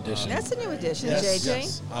 Another new addition. That's a new addition, Yes, JJ.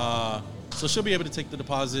 Yes. So she'll be able to take the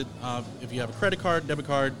deposit if you have a credit card, debit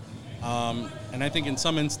card, and I think in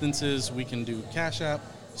some instances we can do Cash App.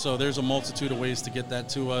 So there's a multitude of ways to get that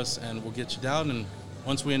to us, and we'll get you down. And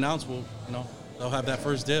once we announce, they'll have that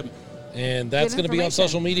first dib. And that's Good going to be on information.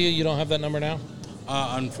 social media. You don't have that number now?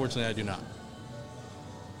 Unfortunately, I do not.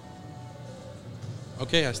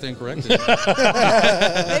 Okay, I stand corrected.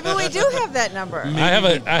 Maybe we do have that number. I have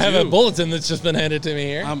a do. bulletin that's just been handed to me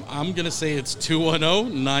here. I'm going to say it's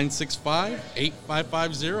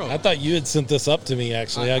 210-965-8550. I thought you had sent this up to me,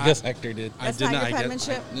 actually. I guess Hector did. That's not your I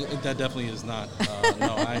penmanship? that definitely is not.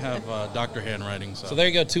 No, I have doctor handwriting. So there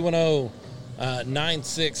you go,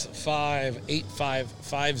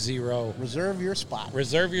 210-965-8550. Reserve your spot.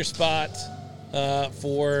 Reserve your spot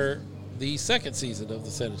for the second season of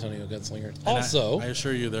the San Antonio Gunslingers. And Also, I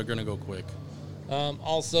assure you, they're going to go quick.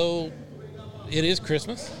 also, it is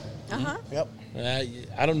Christmas. Uh-huh. Yep.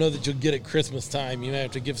 I don't know that you'll get it Christmas time. You may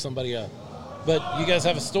have to give somebody but you guys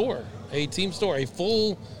have a store, a team store, a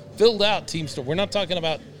full, filled out team store. We're not talking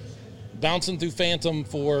about bouncing through Phantom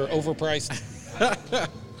for overpriced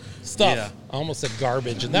stuff. Yeah. I almost said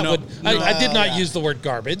garbage, and that No, would I did not yeah. use the word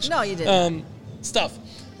garbage. No, you didn't. Stuff.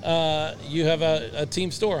 You have a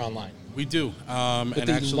team store online We do. with And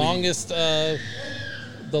the actually, longest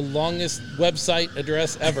website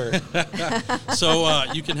address ever. So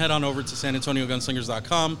you can head on over to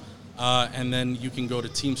sanantoniogunslingers.com, and then you can go to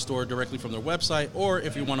Team Store directly from their website, or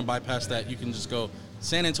if you want to bypass that, you can just go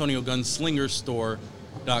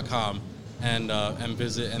sanantoniogunslingerstore.com and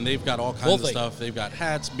visit. And they've got all kinds of stuff. They've got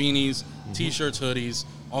hats, beanies, T-shirts, hoodies,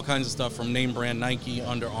 all kinds of stuff from name brand Nike,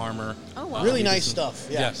 Under Armour. Oh, wow. Really nice stuff.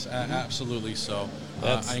 Yeah. Yes, absolutely. So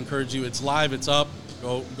That's- I encourage you. It's live. It's up.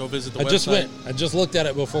 Go visit the website. I just looked at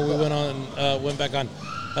it before we went back on.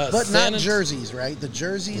 But not jerseys, right? The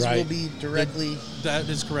jerseys Right. will be directly. That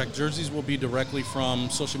is correct. Jerseys will be directly from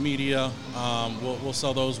social media. We'll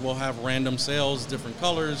sell those. We'll have random sales, different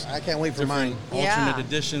colors. I can't wait for mine. Alternate Yeah.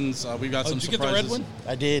 editions. We've got some Did you surprises. get the red one?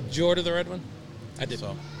 I did. Did you order the red one? I did.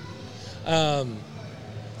 So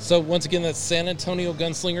So once again, that's San Antonio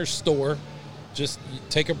Gunslingers store. Just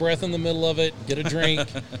take a breath in the middle of it, get a drink,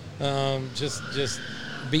 just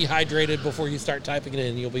be hydrated before you start typing it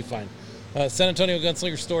in. You'll be fine.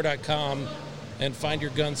 SanAntonioGunslingersStore.com and find your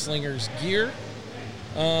Gunslingers gear.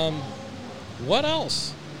 What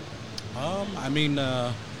else?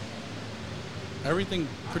 Everything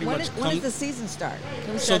pretty When much does comes. the season start?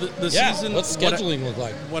 Can we So start? the season. What's scheduling look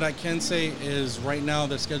like? What I can say is right now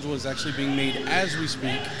the schedule is actually being made as we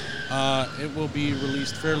speak. It will be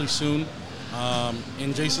released fairly soon.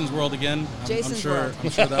 In Jason's world again. Jason's I'm sure. world. I'm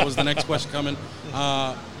sure that was the next question coming.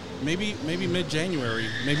 Maybe mid-January,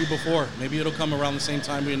 maybe before. Maybe it'll come around the same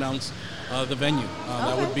time we announce the venue.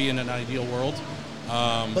 That would Okay. be in an ideal world.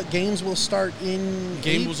 But games will start in.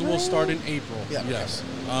 Games will April? start in April. Yeah, okay. Yes.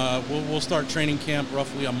 We'll start training camp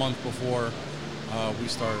roughly a month before we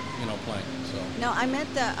start, playing. So. No, I met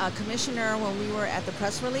the commissioner when we were at the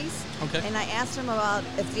press release. Okay. And I asked him about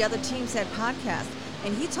if the other teams had podcasts.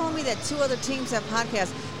 And he told me that 2 other teams have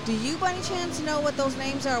podcasts. Do you, by any chance, know what those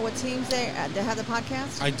names are? What teams they have the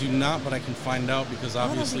podcast? I do not, but I can find out because that'd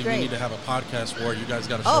be obviously we great. need to have a podcast for it. You guys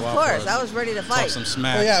got to show Oh, up of for course. us. I was ready to Talk fight. some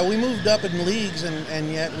smack. Oh yeah, we moved up in leagues,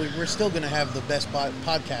 and yet we're still going to have the best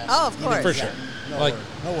podcast. Oh, of course. For sure. No, Like-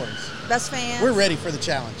 no worries. Best fans. We're ready for the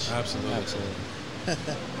challenge. Absolutely.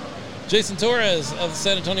 Jason Torres of the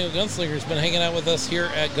San Antonio Gunslingers has been hanging out with us here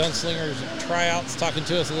at Gunslingers Tryouts, talking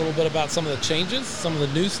to us a little bit about some of the changes, some of the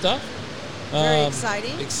new stuff. Very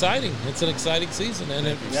exciting. Exciting. It's an exciting season, and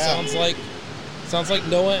it Yeah. sounds like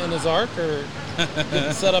Noah and his ark are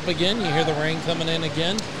getting set up again. You hear the rain coming in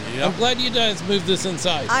again. Yep. I'm glad you guys moved this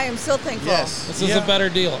inside. I am so thankful. Yes. This is Yeah. a better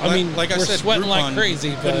deal. I mean, like I we're said, sweating like Groupon,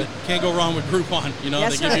 crazy, but can't go wrong with Groupon.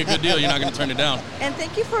 That's they give you a right. good deal. You're not going to turn it down. And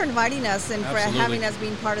thank you for inviting us and for Absolutely. having us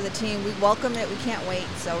being part of the team. We welcome it. We can't wait.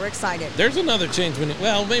 So we're excited. there's another change.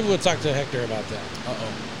 Maybe we'll talk to Hector about that. Uh-oh.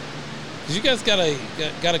 Because you guys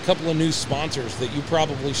got a couple of new sponsors that you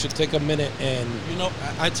probably should take a minute and.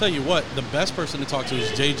 I tell you what, the best person to talk to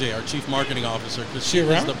is JJ, our Chief Marketing Officer, because she She is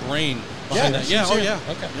around? the brain behind that. she's Yeah, oh here. yeah.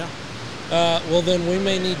 Okay. Yeah. Well, then we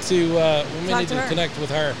may need to Talk to her. connect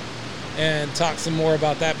with her and talk some more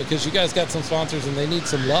about that, because you guys got some sponsors and they need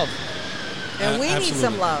some love. And we need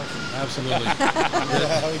some absolutely. love. Absolutely.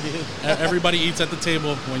 Yeah, we do. Everybody eats at the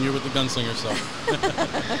table when you're with the gunslinger, so.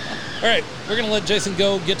 All right, we're gonna let Jason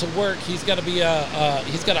go get to work. He's got to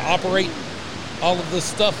he's got to operate all of this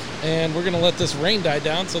stuff, and we're gonna let this rain die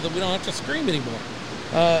down so that we don't have to scream anymore.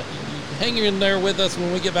 Hang in there with us.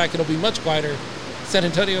 When we get back, it'll be much quieter. San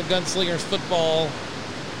Antonio Gunslingers football.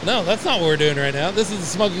 No, that's not what we're doing right now. This is the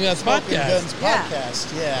Smoking Guns Smoking podcast. Guns Yeah.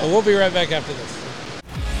 podcast. Yeah. Well, we'll be right back after this.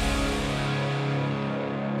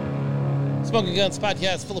 Smoking Guns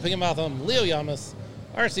podcast. Philip Higginbotham, Leo Yamas,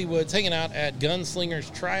 R.C. Woods, hanging out at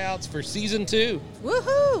Gunslingers Tryouts for Season 2.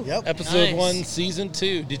 Woohoo! Yep. Episode Nice. 1, Season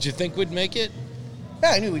 2. Did you think we'd make it? Yeah,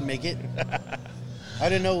 I knew we'd make it. I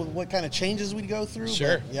didn't know what kind of changes we'd go through.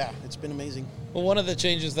 Sure. But yeah, it's been amazing. Well, one of the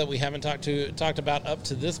changes that we haven't talked about up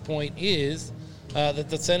to this point is that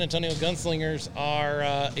the San Antonio Gunslingers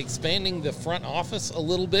are expanding the front office a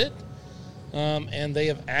little bit, and they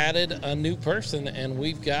have added a new person, and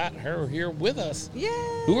we've got her here with us. Yay!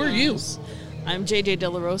 Who are you? I'm JJ De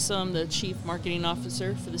La Rosa. I'm the Chief Marketing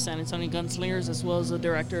Officer for the San Antonio Gunslingers, as well as the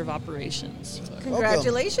Director of Operations.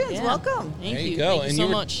 Congratulations. Yeah. Welcome. Thank There you. you go. Thank And you so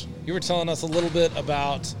were, much. You were telling us a little bit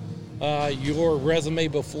about your resume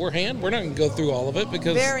beforehand. We're not going to go through all of it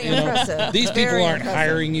because Very impressive. these people Very aren't impressive.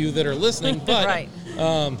 hiring you that are listening, but Right.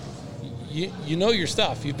 you know your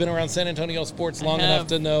stuff. You've been around San Antonio sports long have. enough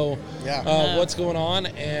to know Yeah. what's going on,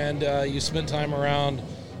 and you spent time around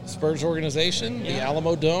Spurs organization, the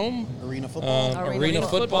Alamo Dome, Arena football. arena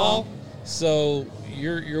football. football. So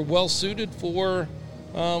you're well suited for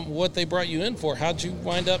what they brought you in for. How'd you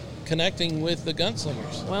wind up connecting with the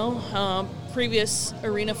Gunslingers? Well, previous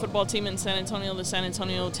arena football team in San Antonio, the San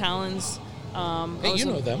Antonio Talons. I Hey, was you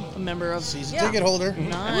know them. a member of. Season Yeah. ticket holder.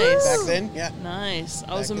 Nice. Back then, yeah. Nice.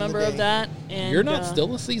 I was Back a in the member day. of that. And You're not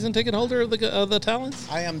still a season ticket holder of the Talons?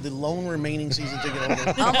 I am the lone remaining season ticket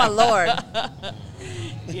holder. Oh my Lord!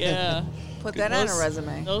 Yeah. Put that on a Those-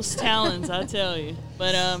 resume. Those Talons, I tell you.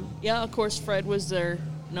 But yeah, of course, Fred was their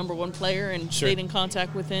number one player, and Sure. stayed in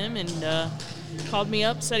contact with him, and called me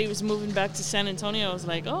up, said he was moving back to San Antonio. I was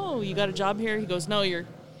like, "Oh, you got a job here?" He goes, "No, you're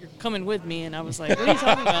coming with me." And I was like, "What are you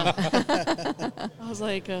talking about?" I was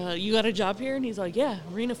like, "You got a job here?" And he's like, "Yeah,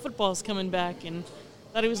 arena football's coming back." And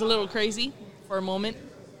thought he was a little crazy for a moment,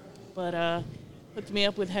 but hooked me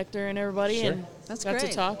up with Hector and everybody, Sure. and That's got great.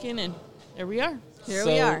 to talking, and there we are. Here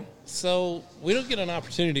we are. So we don't get an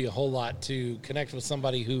opportunity a whole lot to connect with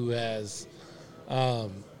somebody who has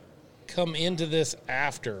come into this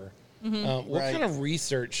after. What Right. kind of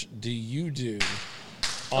research do you do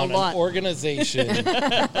on A lot. an organization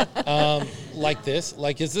like this?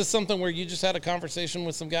 Like, is this something where you just had a conversation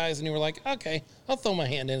with some guys and you were like, okay, I'll throw my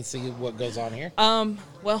hand in and see what goes on here?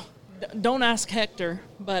 Well, don't ask Hector,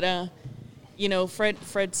 but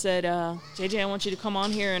Fred said, JJ, I want you to come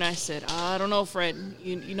on here, and I said, I don't know, Fred.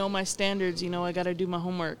 You know my standards. I got to do my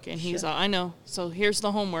homework, and he's, I know. So here's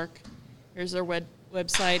the homework. Here's their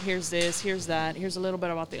website. Here's this. Here's that. Here's a little bit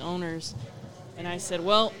about the owners. And I said,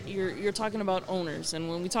 well, you're talking about owners, and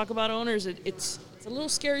when we talk about owners, it's a little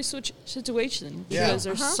scary situation Yeah. because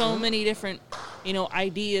there's so many different,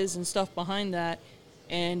 ideas and stuff behind that.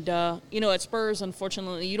 And, at Spurs,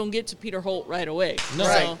 unfortunately, you don't get to Peter Holt right away. No.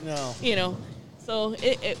 Right, So, no. So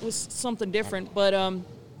it was something different. But,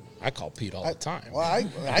 I call Pete all the time. Well, I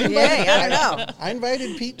I don't know. I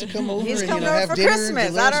invited Pete to come over He's and coming have over for dinner.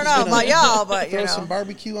 Christmas. Delores I don't is know gonna about y'all, but throw some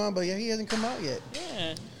barbecue on. But yeah, he hasn't come out yet.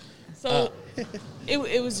 yeah. So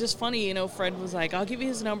it was just funny. Fred was like, I'll give you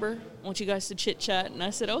his number. I want you guys to chit-chat. And I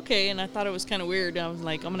said, okay. And I thought it was kind of weird. I was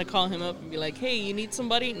like, I'm going to call him up and be like, hey, you need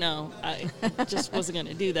somebody? No, I just wasn't going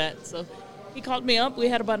to do that. So he called me up. We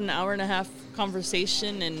had about an hour and a half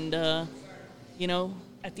conversation. And,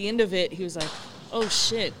 at the end of it, he was like, oh,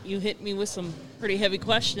 shit, you hit me with some pretty heavy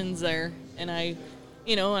questions there. And I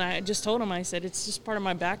just told him, I said, it's just part of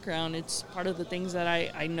my background. It's part of the things that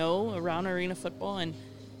I know around arena football. And,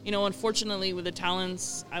 unfortunately with the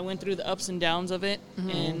Talons, I went through the ups and downs of it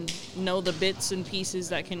and know the bits and pieces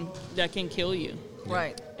that can kill you.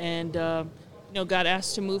 Right. And, got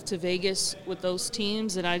asked to move to Vegas with those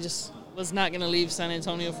teams, and I just was not going to leave San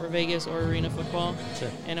Antonio for Vegas or arena football. Sure.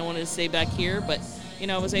 And I wanted to stay back here, but,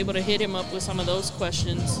 I was able to hit him up with some of those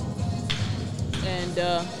questions and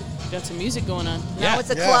got some music going on. Now it's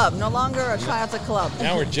a Yeah. club. No longer a try. It's a club.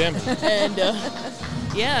 Now we're jamming.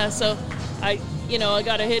 And so I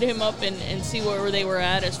got to hit him up and see where they were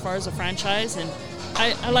at as far as a franchise, and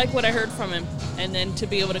I like what I heard from him, and then to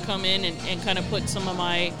be able to come in and kind of put some of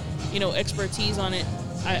my expertise on it,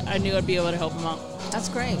 I knew I'd be able to help him out. That's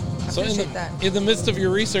great. I So appreciate that. in the midst of your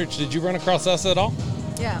research, did you run across us at all?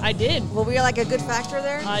 Yeah. I did. Well, we are like a good factor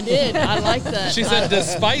there. I did. I like that. She said,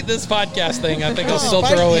 despite this podcast thing, I think I'll still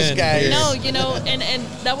Despite throw these in. guys. here. No, and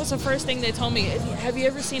that was the first thing they told me. Have you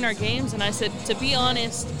ever seen our games? And I said, to be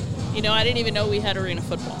honest, I didn't even know we had arena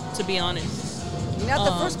football, to be honest. You're not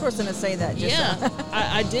the first person to say that. Just Yeah,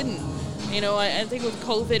 I didn't. I think with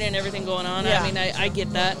COVID and everything going on, Yeah. I mean, I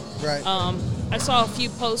get that. Right. I saw a few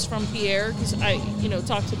posts from Pierre because I,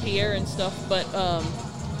 talked to Pierre and stuff, but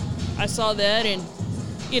I saw that and,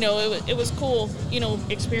 it was cool,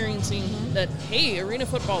 experiencing that, hey, arena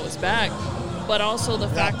football was back, but also the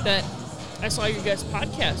fact that I saw your guys'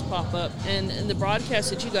 podcast pop up and the broadcast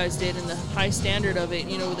that you guys did and the high standard of it,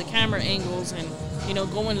 with the camera angles and,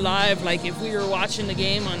 going live, like if we were watching the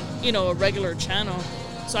game on, a regular channel.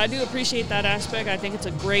 So I do appreciate that aspect. I think it's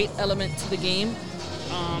a great element to the game.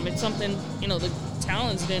 It's something, the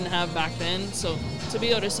Talons didn't have back then. So to be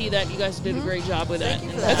able to see that, you guys did a great job with that. Thank you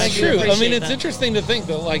for And that. That's I do true. I appreciate mean, it's that. interesting to think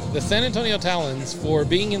that, like, the San Antonio Talons, for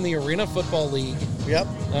being in the Arena Football League, Yep.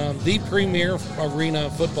 the premier arena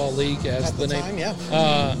football league, as At the name, time,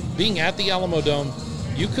 yeah. being at the Alamo Dome,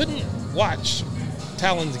 you couldn't watch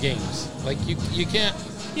Talons games. Like, you can't, You you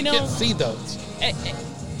can't know- see those.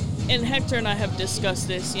 and Hector and I have discussed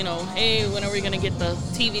this, you know, hey, when are we going to get the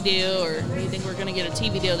TV deal, or do you think we're going to get a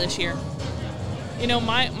TV deal this year? You know,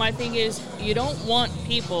 my thing is, you don't want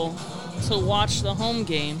people to watch the home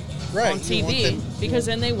game Right, on you want TV them- because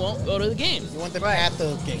then they won't go to the game. You want them Right. at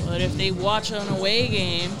the game. But if they watch an away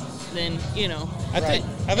game, then, you know, I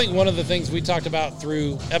think one of the things we talked about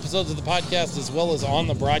through episodes of the podcast as well as on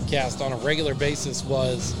the broadcast on a regular basis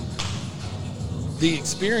was the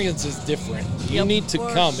experience is different. You Yep. need to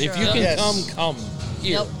For come. If you sure. can Yes. come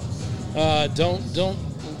here. Yep.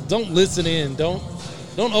 Don't listen in. Don't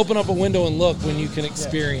open up a window and look when you can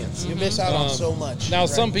experience. You miss out on Um, so much. Now, Right.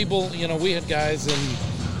 some people, you know, we had guys in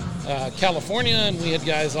California, and we had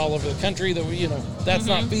guys all over the country that were, you know, that's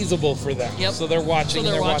not feasible for them. Yep. So they're watching. So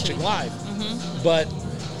they're they're watching. watching live. But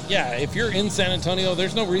yeah, if you're in San Antonio,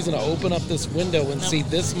 there's no reason to open up this window and Nope. see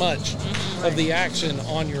this much of the action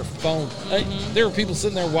on your phone. There were people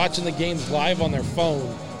sitting there watching the games live on their phone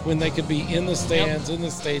when they could be in the stands, in the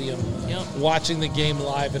stadium, Yep. watching the game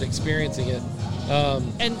live and experiencing it.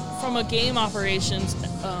 And from a game operations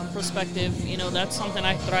perspective, you know, that's something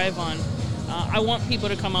I thrive on. I want people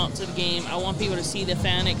to come out to the game. I want people to see the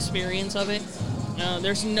fan experience of it.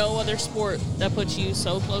 There's no other sport that puts you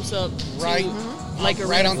so close up to Right. like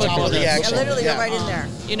Right arena on top football of the does. Yeah, action. literally, Yeah. you're right in there.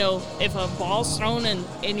 You know, if a ball's thrown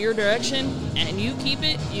in your direction and you keep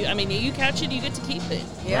it, you catch it, you get to keep it.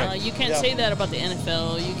 Yeah. You can't Yeah. say that about the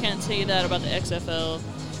NFL. You can't say that about the XFL.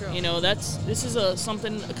 True. You know, this is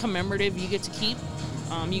something commemorative you get to keep.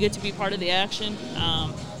 You get to be part of the action.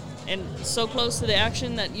 And so close to the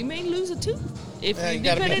action that you may lose a tooth if Yeah, you you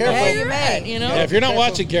gotta be depending on careful. where Yeah, you're you at. may. You know, Yeah, if you're not Careful.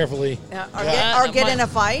 watching carefully, Yeah, Yeah. or get My- in a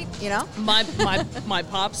fight, you know? my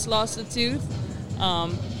pops lost a tooth.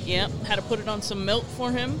 Yeah, had to put it on some milk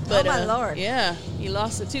for him. But, my Lord. Yeah, he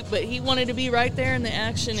lost a tooth, but he wanted to be right there in the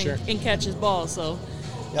action Sure. and catch his ball. So,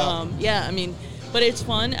 Yeah. I mean, but it's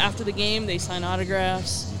fun. After the game, they sign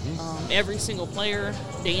autographs. Every single player,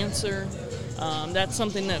 dancer. That's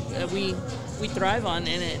something that we thrive on,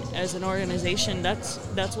 and as an organization, that's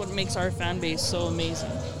what makes our fan base so amazing.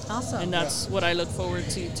 Awesome. And that's what I look forward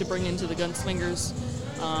to bringing to the Gunslingers.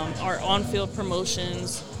 Our on-field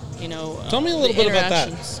promotions, you know. tell me a the little bit about that,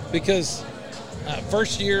 interactions. because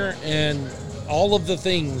first year and all of the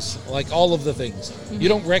things, you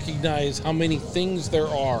don't recognize how many things there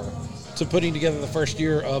are to putting together the first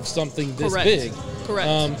year of something this Correct. big. Correct.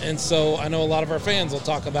 And so I know a lot of our fans will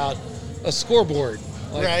talk about a scoreboard.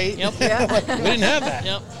 Like, Right? Yep. Yeah. We didn't have that.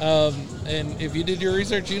 Yep. And if you did your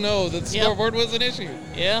research, you know that the Yep. scoreboard was an issue.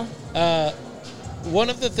 Yeah.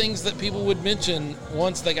 One of the things that people would mention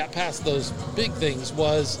once they got past those big things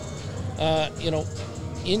was,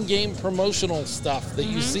 in-game promotional stuff that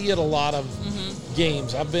you see at a lot of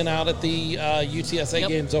games. I've been out at the UTSA Yep.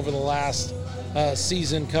 games over the last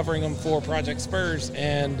season covering them for Project Spurs,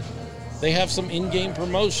 and they have some in-game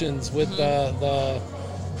promotions with the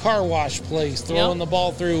car wash place throwing Yep. the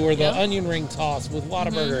ball through, or the Yep. onion ring toss with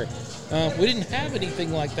Whataburger. We didn't have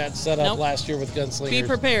anything like that set up Nope. last year with Gunslingers. Be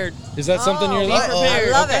prepared. Is that something Oh, you're be like? prepared.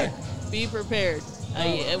 I love it. Be prepared.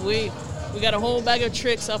 We got a whole bag of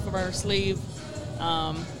tricks up of our sleeve.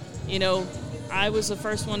 I was the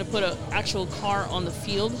first one to put an actual car on the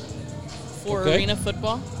field for Okay. arena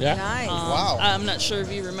football. Yeah. Nice. Wow. I'm not sure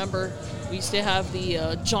if you remember, we used to have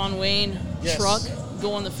the John Wayne Yes. truck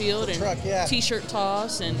go on the field and truck, yeah. T-shirt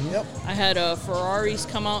toss, and Yep. I had Ferraris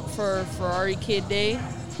come out for Ferrari Kid Day.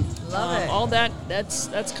 Love it. All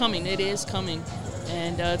that's coming. It is coming,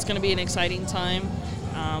 and it's going to be an exciting time.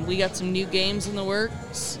 We got some new games in the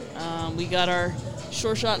works. We got our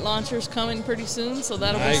short shot launchers coming pretty soon, so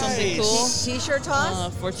that'll Nice. be something cool. T-shirt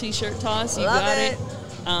toss? For T-shirt toss, you Love got it.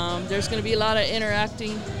 it. There's going to be a lot of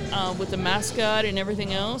interacting with the mascot and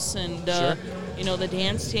everything else, and Sure. the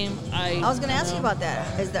dance team. I was going to ask you about that.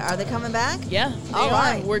 Are they coming back? Yeah, they All are.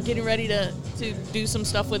 right. We're getting ready to do some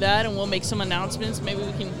stuff with that, and we'll make some announcements. Maybe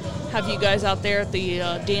we can have you guys out there at the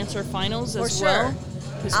dancer finals For as sure. well.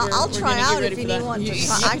 'Cause I'll we're try gonna get out ready if you for need that. one to You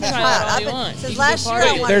try. I can can try try it it. all I've you been- want. since You last can year I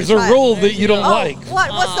party. wanted There's to a try it. rule that you don't like.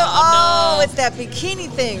 What's the? Oh, Oh, it's that bikini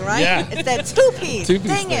thing, right? Yeah. It's that two-piece.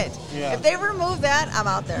 Two-piece Dang thing. it! Yeah. If they remove that, I'm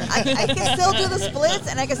out there. I can still do the splits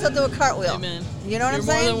and I can still do a cartwheel. Amen. You know what You're I'm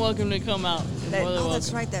more saying? than welcome to come out. You're That- more than oh,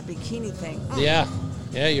 that's welcome. right, that bikini thing. Yeah,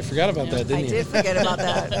 you forgot about that, I didn't you? did forget about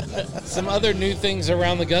that. Some other new things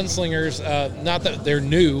around the Gunslingers. Not that they're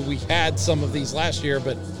new. We had some of these last year,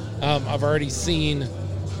 but I've already seen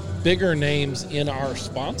bigger names in our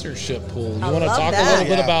sponsorship pool. You I want to love talk that. a little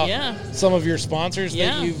bit Yeah. about Yeah. some of your sponsors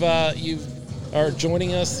Yeah. that you've are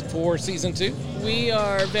joining us for season 2? We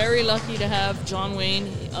are very lucky to have John Wayne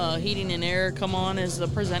Heating and Air come on as the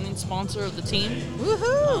presenting sponsor of the team.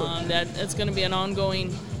 Woohoo! That's going to be an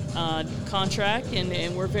ongoing contract,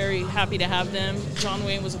 and we're very happy to have them. John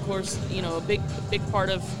Wayne was, of course, a big part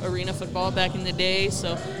of arena football back in the day.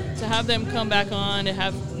 So to have them come back on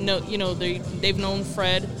and they've known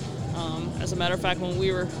Fred. As a matter of fact, when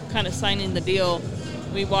we were kind of signing the deal,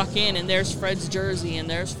 we walk in and there's Fred's jersey and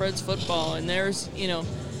there's Fred's football and there's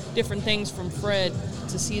different things from Fred.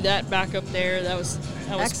 To see that back up there, that was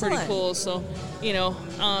pretty cool. So,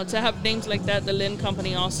 to have names like that, the Lynn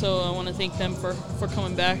Company also, I want to thank them for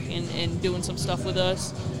coming back and doing some stuff with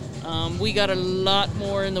us. We got a lot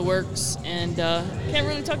more in the works, and can't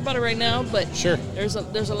really talk about it right now, but sure, there's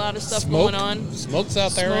a lot of stuff going on. Smoke's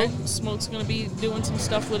out there, right? Smoke's going to be doing some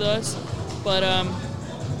stuff with us, but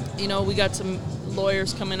we got some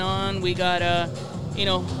lawyers coming on. We got a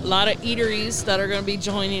lot of eateries that are going to be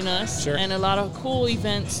joining us, sure, and a lot of cool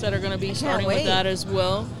events that are going to be starting with that as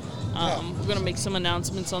well. We're going to make some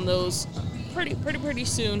announcements on those pretty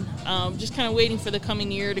soon. Just kind of waiting for the coming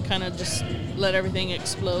year to kind of just let everything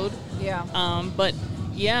explode. Yeah. But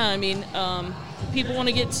yeah, I mean, people want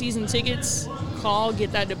to get season tickets,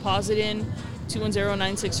 get that deposit in,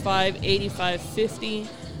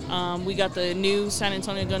 210-965-8550. We got the new San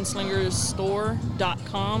Antonio Gunslingers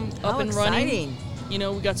store.com up and running. Exciting. We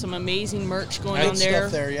got some amazing merch going on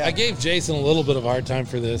Stuff there. yeah. I gave Jason a little bit of a hard time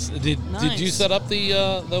for this. Did you set up the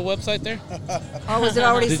website there? Oh, was it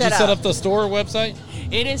already Did set you up? set up the store website?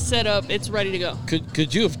 It is set up. It's ready to go.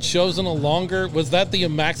 Could you have chosen a longer? Was that the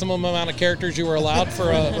maximum amount of characters you were allowed for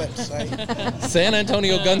a website. San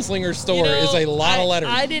Antonio Gunslinger store? Is a lot of letters.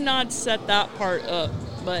 I did not set that part up.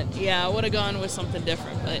 But yeah, I would have gone with something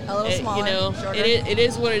different. But A little smaller, shorter. it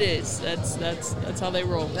is what it is. That's how they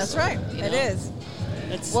roll. That's So, right. It is.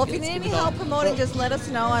 Well, if you need any help promoting, just let us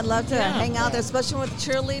know. I'd love to hang out there, especially with the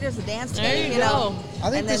cheerleaders, the dance There team, you go. I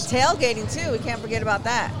think and then tailgating too. We can't forget about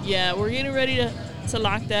that. Yeah, we're getting ready to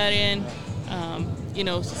lock that in.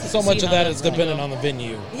 So much of that is dependent on the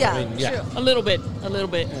venue. Yeah, true. A little bit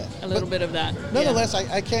of that. Nonetheless,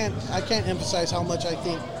 I can't emphasize how much I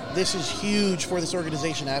think this is huge for this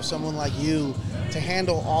organization to have someone like you to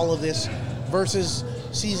handle all of this versus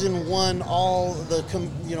season one, all the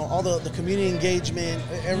community engagement,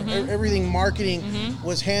 everything marketing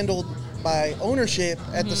was handled by ownership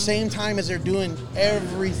at the same time as they're doing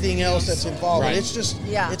everything else that's involved. Right. It's just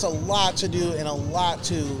it's a lot to do and a lot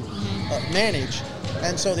to manage.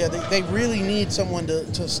 And so they really need someone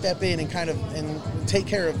to step in and kind of and take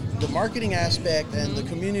care of the marketing aspect and the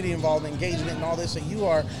community involvement, engagement, and all this that you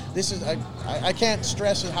are. This is I can't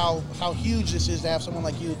stress how huge this is to have someone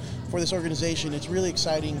like you for this organization. It's really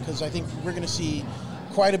exciting because I think we're going to see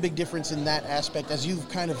quite a big difference in that aspect, as you've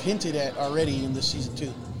kind of hinted at already in this season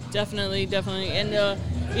too. Definitely. And, I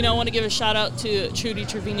want to give a shout out to Trudy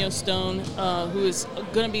Trevino Stone, who is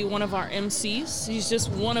going to be one of our MCs. He's just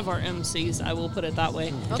one of our MCs, I will put it that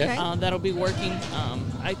way. Okay. That'll be working.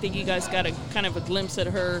 I think you guys got a kind of a glimpse at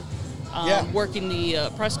her working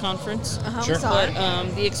the press conference. Sure. But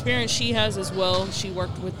the experience she has as well, she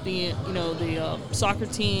worked with the soccer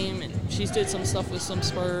team, and she's did some stuff with some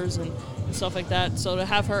Spurs and stuff like that. So to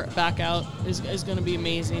have her back out is going to be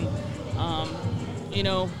amazing.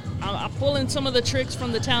 I'm pulling some of the tricks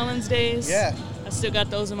from the Talons days. Yeah. I still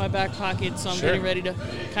got those in my back pocket, so I'm getting ready to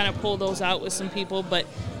kind of pull those out with some people. But,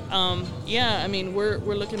 we're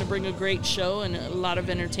looking to bring a great show and a lot of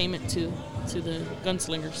entertainment to the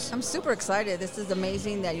Gunslingers. I'm super excited. This is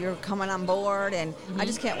amazing that you're coming on board, and I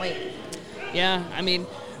just can't wait. Yeah, we're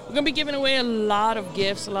going to be giving away a lot of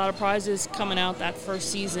gifts, a lot of prizes coming out that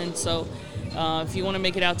first season. So if you want to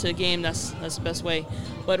make it out to a game, that's the best way.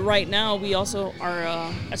 But right now, we also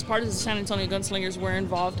are, as part of the San Antonio Gunslingers, we're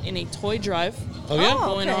involved in a toy drive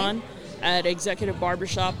going on at Executive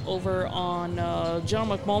Barbershop over on John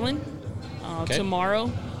McMullen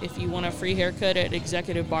tomorrow. If you want a free haircut at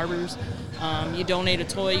Executive Barbers, you donate a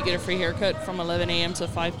toy, you get a free haircut from 11 a.m. to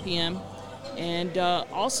 5 p.m. And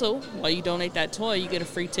also, while you donate that toy, you get a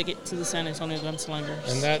free ticket to the San Antonio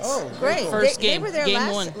Gunslingers. And that's Great. First They game, were there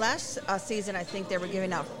game one. last season. I think they were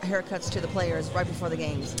giving out haircuts to the players right before the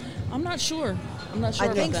games. I'm not sure. I about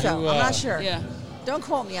think that. so. I'm not sure. Yeah. Don't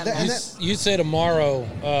quote me on that. You say tomorrow.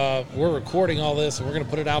 We're recording all this, and we're going to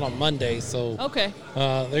put it out on Monday. So Okay.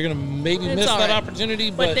 they're going to maybe It's miss all that right.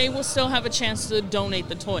 opportunity, But they will still have a chance to donate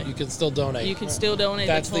the toy. you can still donate. You can still donate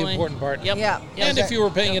That's the toy. the important part. Yep. Yeah. Yep. And if you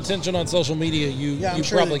were paying attention on social media, you I'm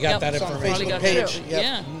sure probably got Yep. that It's on information. Facebook Probably got page. that. Yep.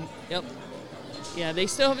 Yeah. Yep. Yeah, they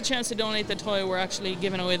still have a chance to donate the toy. We're actually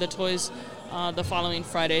giving away the toys the following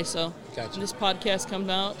Friday. So Gotcha. when this podcast comes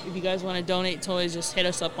out, if you guys want to donate toys, just hit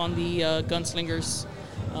us up on the Gunslingers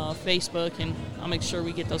Facebook, and I'll make sure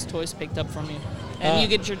we get those toys picked up from you. And you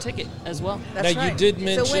get your ticket as well. That's Now, right. you did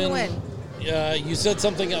It's a mention win-win. you said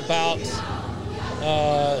something about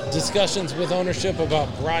discussions with ownership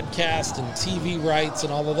about broadcast and TV rights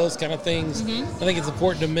and all of those kind of things. I think it's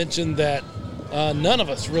important to mention that none of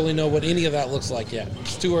us really know what any of that looks like yet.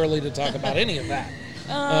 It's too early to talk about any of that.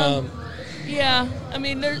 Yeah, I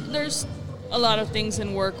mean, there's a lot of things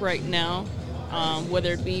in work right now,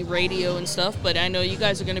 whether it be radio and stuff, but I know you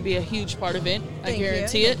guys are going to be a huge part of it. I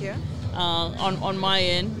guarantee it. Thank you. On my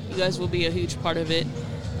end, you guys will be a huge part of it.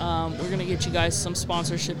 We're going to get you guys some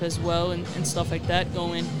sponsorship as well and stuff like that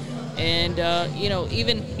going. And,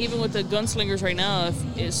 even with the Gunslingers right now,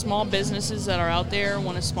 if small businesses that are out there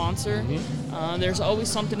want to sponsor, there's always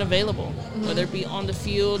something available, whether it be on the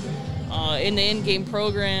field, in the in-game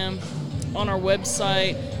program, on our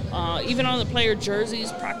website, even on the player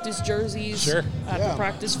jerseys, practice jerseys at the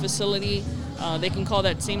practice facility. They can call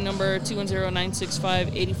that same number,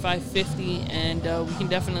 210-965-8550, and we can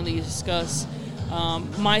definitely discuss.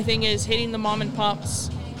 My thing is hitting the mom and pops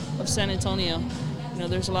of San Antonio.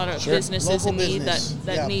 There's a lot of businesses in need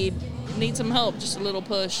that need some help, just a little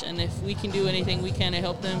push. And if we can do anything we can to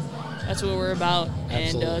help them, that's what we're about.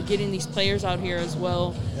 Absolutely. And getting these players out here as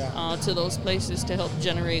well to those places to help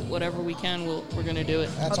generate whatever we can, we're going to do it.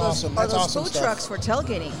 That's Are those, awesome. Are That's those awesome food stuff. trucks for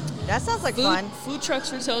tailgating? That sounds like fun. Food trucks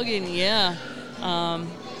for tailgating, yeah.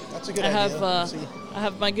 That's a good I idea. have I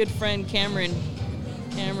have my good friend Cameron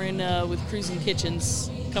with Cruising Kitchens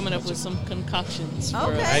coming up with some concoctions for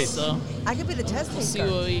Okay. us. So I could be the test we'll see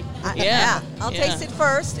taker. what we. I'll taste it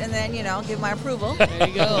first and then, give my approval. There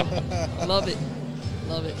you go. Love it.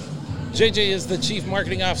 JJ is the Chief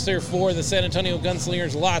Marketing Officer for the San Antonio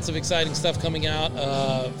Gunslingers. Lots of exciting stuff coming out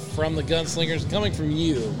from the Gunslingers, coming from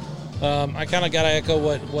you. I kind of got to echo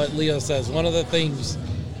what Leo says. One of the things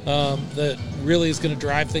that really is going to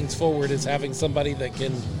drive things forward is having somebody that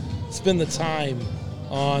can spend the time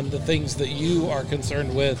on the things that you are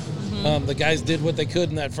concerned with. The guys did what they could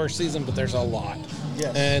in that first season, but there's a lot.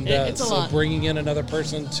 Yes. And It's a so lot. bringing in another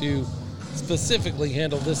person to specifically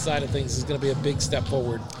handle this side of things is going to be a big step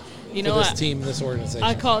forward for this team, this organization.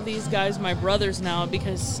 I call these guys my brothers now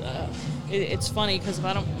because it's funny because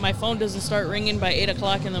if my phone doesn't start ringing by 8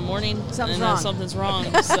 o'clock in the morning, Something's then wrong. Something's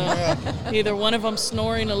wrong. So either one of them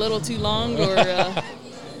snoring a little too long, or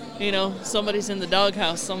somebody's in the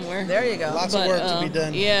doghouse somewhere. There you go. Lots of work to be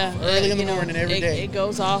done. Yeah, Early in the morning every day. It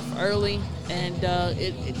goes off early, and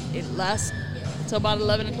it lasts until about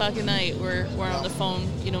 11 o'clock at night. We're on the phone,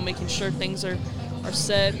 making sure things are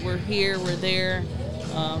set. We're here. We're there.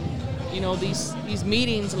 These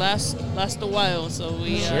meetings last a while, so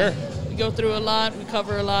we go through a lot. We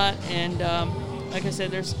cover a lot, and like I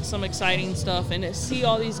said, there's some exciting stuff. And to see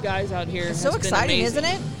all these guys out here, It's has so been exciting, amazing. isn't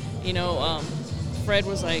it? Fred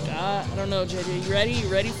was like, I don't know, JJ, you ready? You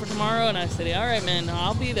ready for tomorrow? And I said, all right, man,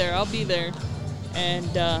 I'll be there.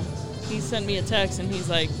 And he sent me a text, and he's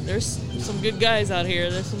like, there's some good guys out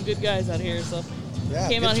here. So came good out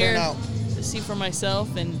here turnout. to see for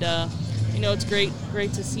myself, and it's great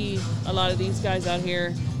to see a lot of these guys out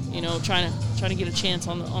here, trying to get a chance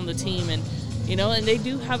on the team, and and they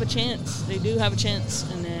do have a chance. And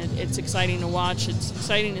it's exciting to watch. It's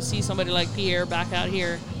exciting to see somebody like Pierre back out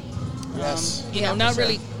here. Yes. Not for sure.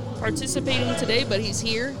 really participating today, but he's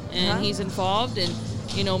here and he's involved, and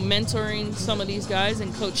mentoring some of these guys,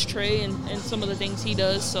 and Coach Trey and some of the things he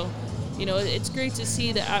does. So, it's great to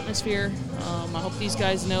see the atmosphere. I hope these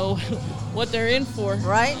guys know what they're in for.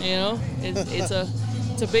 Right. It's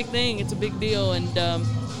a big thing. It's a big deal. And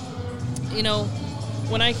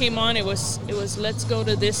when I came on, it was let's go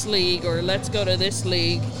to this league or let's go to this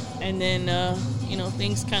league, and then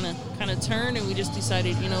things kind of turned, and we just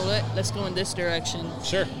decided, let's go in this direction.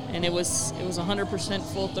 Sure. And it was 100%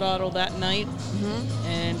 full throttle that night,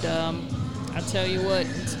 and I tell you what,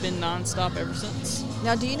 it's been nonstop ever since.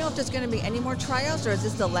 Now, do you know if there's going to be any more tryouts, or is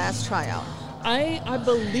this the last tryout? I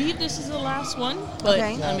believe this is the last one, but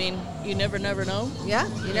Okay. I mean, you never know. Yeah,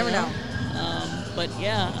 you never know. But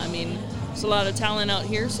yeah, I mean, there's a lot of talent out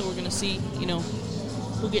here, so we're gonna see,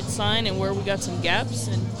 who gets signed and where we got some gaps,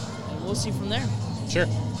 and we'll see from there. Sure.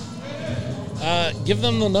 Give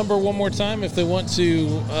them the number one more time if they want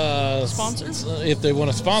to Sponsor? If they want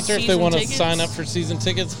to sponsor, if they Season want to tickets? sign up for season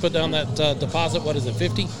tickets, put down that deposit. What is it,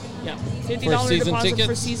 50? Yeah, $50 season deposit for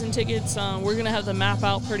tickets? season tickets. We're gonna have the map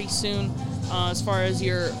out pretty soon as far as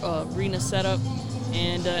your arena setup,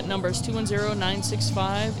 and number is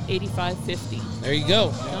 210-965-8550. There you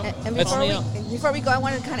go. And That's- before we go, I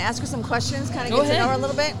want to kind of ask you some questions, kind of Go get to know ahead. her a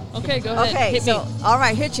little bit. Okay, go ahead. Okay, Hit so me. all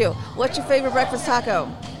right, hit you. What's your favorite breakfast taco?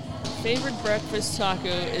 Favorite breakfast taco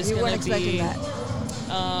is You gonna weren't expecting be. that.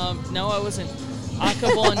 No, I wasn't.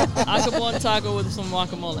 Acabon taco with some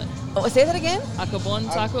guacamole. Oh, say that again? Acabon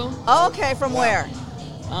taco. Oh, okay, from where?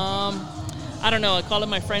 I don't know. I call it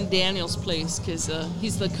my friend Daniel's place because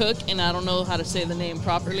he's the cook, and I don't know how to say the name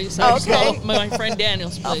properly. So I just call it my friend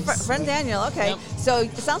Daniel's place. Friend Daniel, okay. Yep. So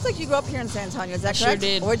it sounds like you grew up here in San Antonio, is that Sure correct?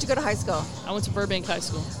 did. Where'd you go to high school? I went to Burbank High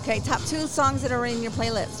School. Okay, top 2 songs that are in your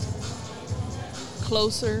playlist.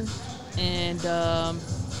 Closer, and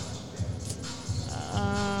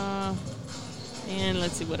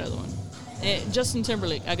let's see what other one. Justin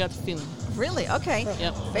Timberlake. I got the feeling. Really? Okay.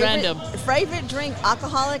 Yep. Favorite, Random. Favorite drink,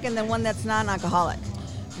 alcoholic, and then one that's non-alcoholic.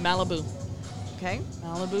 Malibu. Okay.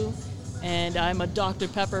 Malibu. And I'm a Dr.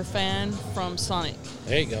 Pepper fan from Sonic.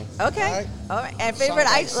 There you go. Okay. All right. And favorite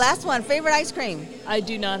Sonic. last one, favorite ice cream. I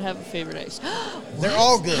do not have a favorite ice cream. They're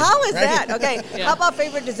all good. How is right? that? Okay. Yeah. How about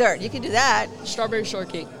favorite dessert? You can do that. Strawberry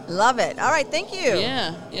shortcake. Love it. All right. Thank you.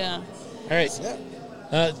 Yeah. All right. Yeah.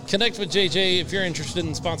 Connect with JJ if you're interested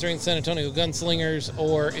in sponsoring San Antonio Gunslingers,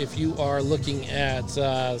 or if you are looking at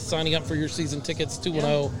signing up for your season tickets.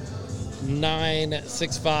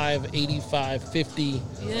 210-965-8550.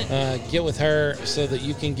 Yeah. Get with her so that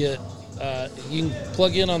you can get you can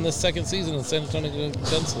plug in on this second season of San Antonio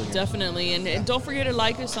Gunslingers. Definitely. And don't forget to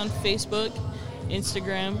like us on Facebook,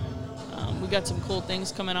 Instagram. We got some cool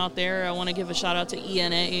things coming out there. I want to give a shout out to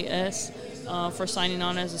ENAS for signing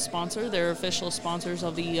on as a sponsor. They're official sponsors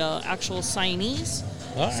of the actual signees.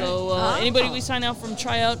 All right. So anybody we sign out from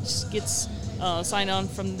tryouts gets signed on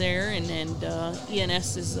from there, and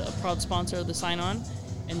ENS is a proud sponsor of the sign-on.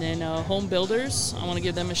 And then Home Builders, I want to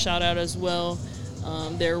give them a shout out as well.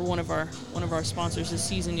 They're one of our sponsors this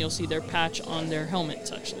season. You'll see their patch on their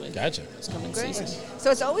helmets actually. Gotcha. This coming Great. season.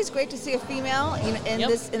 So it's always great to see a female in Yep,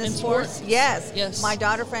 this in sports. sports. Yes. Yes. My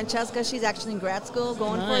daughter Francesca, she's actually in grad school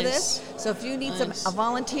going for this. Nice. So if you need Nice. a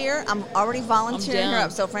volunteer, I'm already volunteering her down.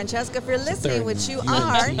 up. So Francesca, if you're listening, third which you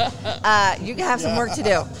UNT. are, you have some work to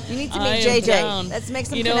do. You need to I meet am JJ. down. Let's make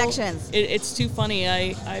some You know, connections. It's too funny.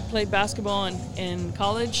 I played basketball in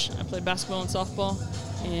college. I played basketball and softball,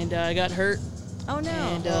 and I got hurt. Oh no.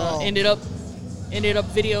 And Oh. ended up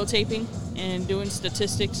videotaping and doing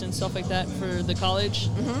statistics and stuff like that for the college.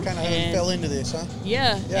 Mm-hmm. Kind of And- fell into this, huh?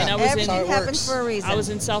 Yeah, Yeah. and I was Everything how it happens works. for a reason. I was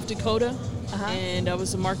in South Dakota, Uh-huh. and I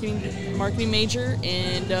was a marketing major,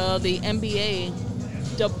 and the NBA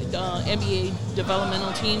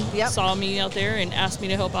developmental team Yep. saw me out there and asked me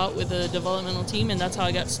to help out with the developmental team, and that's how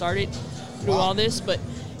I got started through Wow. all this. But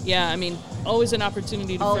yeah, I mean, always an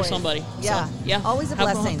opportunity for Always. somebody. Yeah. So, yeah, Always a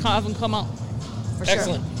have blessing. Have them come out. for sure.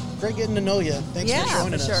 Excellent. Great getting to know you. Thanks Yeah, for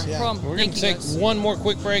joining for us. sure. Yeah. Problem. We're going Thank to you, take guys. one more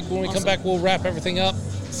quick break. When we come Awesome. back, we'll wrap everything up.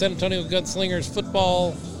 San Antonio Gunslingers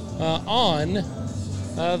football on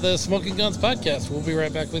the Smoking Guns podcast. We'll be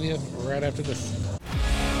right back with you right after this.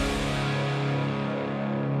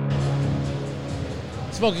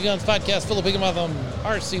 Smoking Guns podcast, Philip Higginbotham,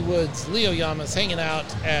 R.C. Woods, Leo Yamas hanging out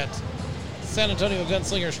at San Antonio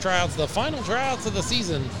Gunslingers tryouts, the final tryouts of the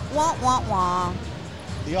season. Wah, wah, wah.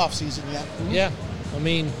 The off season, yeah. Yeah, I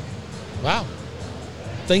mean, wow.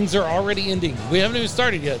 Things are already ending. We haven't even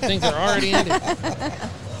started yet. Things are already ending.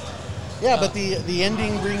 Yeah, but the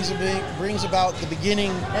ending brings about the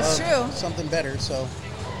beginning That's of true. something better. So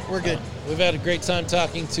we're good. We've had a great time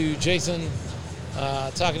talking to Jason,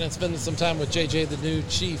 talking and spending some time with JJ, the new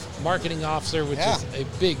chief marketing officer, which Yeah. is a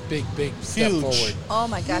big step Huge. forward. Oh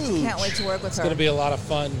my gosh, Huge. can't wait to work with It's her. going to be a lot of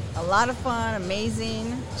fun. a lot of fun,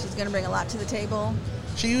 amazing. She's going to bring a lot to the table.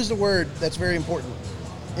 She used a word that's very important: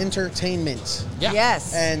 entertainment. Yeah.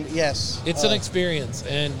 Yes. And yes, It's an experience,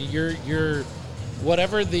 and you're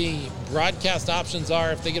whatever the broadcast options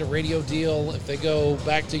are. If they get a radio deal, if they go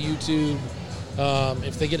back to YouTube,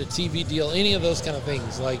 if they get a TV deal, any of those kind of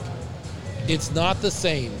things, like it's not the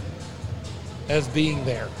same as being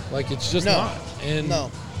there. Like it's just no, not. And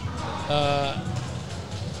no.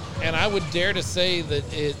 and I would dare to say that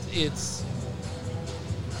it's.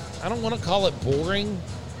 I don't want to call it boring,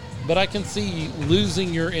 but I can see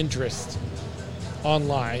losing your interest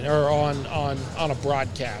online or on a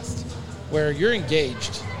broadcast where you're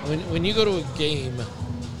engaged. When you go to a game,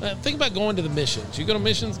 think about going to the missions. You go to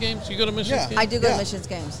missions games? You go to missions Yeah. games? I do go Yeah. to missions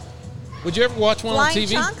games. Would you ever watch one on Flying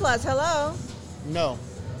TV? chanclas, hello. No.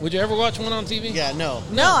 Would you ever watch one on TV? Yeah, no.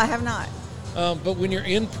 No, I have not. But when you're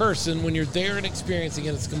in person, when you're there and experiencing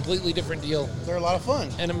it, it's a completely different deal, They're a lot of fun.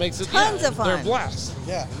 and it makes it Tons of They're a fun. blast,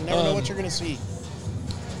 Yeah, you never know what you're going to see.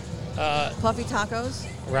 Puffy tacos,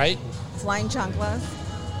 right? flying chanclas.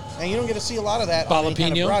 And you don't get to see a lot of that on any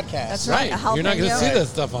kind of Jalapeno. broadcast. That's right. Right. a You're not going to jalapeno. see that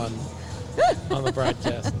stuff on the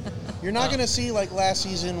broadcast. You're not going to see like last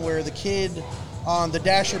season where the kid on the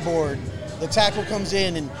dasher board The tackle comes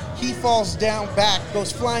in, and he falls down back,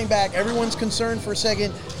 goes flying back. Everyone's concerned for a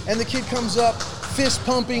second, and the kid comes up, fist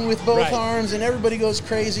pumping with both Right. arms, and everybody goes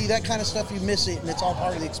crazy. That kind of stuff, you miss it, and it's all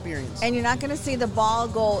part of the experience. And you're not going to see the ball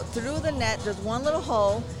go through the net. There's one little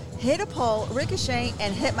hole, hit a pole, ricochet,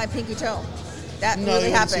 and hit my pinky toe. That No, really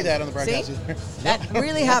you happened. didn't see that on the broadcast See? either. That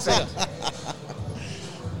really happened.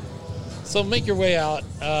 So make your way out.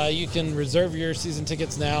 You can reserve your season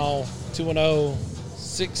tickets now.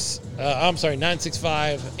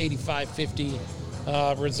 965-8550.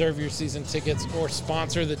 Reserve your season tickets or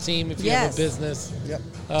sponsor the team if you have a Yes. business. Yep.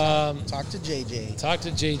 Talk to JJ. Talk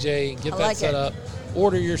to JJ, get I that like set it. up.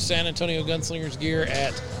 Order your San Antonio Gunslingers gear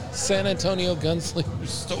at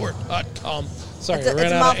sanantoniogunslingerstore.com. Sorry, It's a- I ran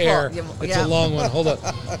it's a out of air. mouthful. It's Yeah. a long one. Hold up.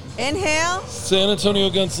 Inhale,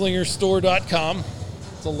 sanantoniogunslingerstore.com.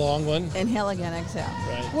 It's a long one. inhale again, exhale.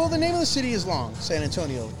 Right. Well, the name of the city is long, San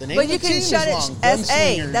Antonio. The name But of the you team can shut is it long,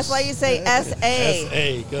 S.A. Gunslingers. That's why you say S.A.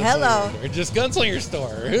 S.A. Gunslinger. Hello. Or just Gunslinger Store.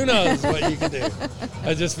 Who knows what you can do.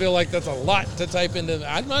 I just feel like that's a lot to type into.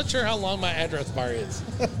 I'm not sure how long my address bar is.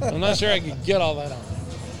 I'm not sure I could get all that on.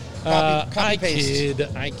 Copy I paste. kid.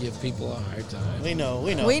 I give people a hard time. We know.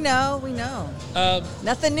 We know.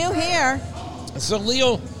 Nothing new here. So,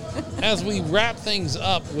 Leo, as we wrap things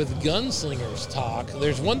up with Gunslingers talk,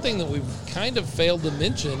 there's one thing that we've kind of failed to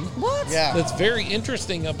mention What? Yeah. that's very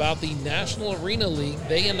interesting about the National Arena League.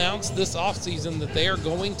 They announced this offseason that they are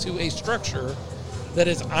going to a structure that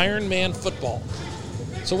is Iron Man football.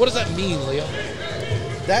 So what does that mean, Leo?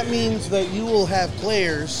 That means that you will have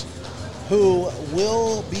players who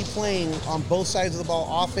will be playing on both sides of the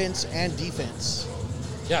ball, offense and defense.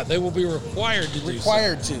 Yeah, they will be required to do so.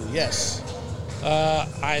 Required to, yes.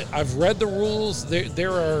 I've read the rules.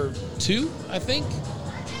 There are two, I think,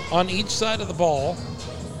 on each side of the ball.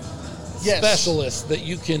 Yes. Specialists that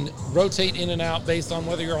you can rotate in and out based on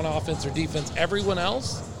whether you're on offense or defense. Everyone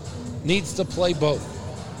else needs to play both.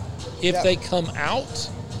 If Yeah. they come out,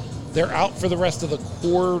 they're out for the rest of the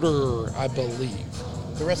quarter, I believe.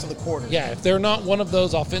 The rest of the quarter. Yeah, if they're not one of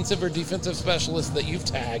those offensive or defensive specialists that you've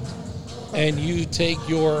tagged, and you take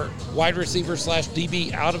your wide receiver /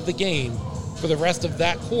 DB out of the game for the rest of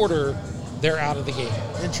that quarter, they're out of the game.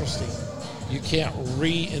 Interesting. You can't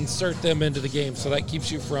reinsert them into the game, so that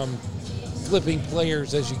keeps you from flipping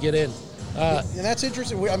players as you get in. And that's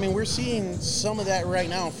interesting. We're seeing some of that right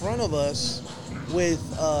now in front of us with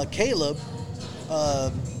Caleb,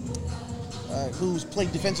 who's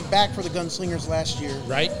played defensive back for the Gunslingers last year.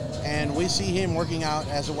 Right? And we see him working out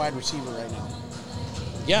as a wide receiver right now.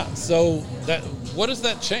 Yeah, so what does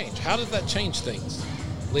that change? How does that change things,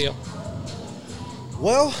 Leo?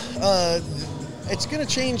 Well, it's going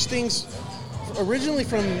to change things. Originally,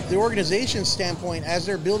 from the organization's standpoint, as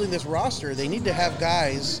they're building this roster, they need to have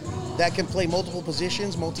guys that can play multiple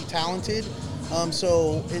positions, multi-talented.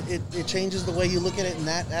 So it changes the way you look at it in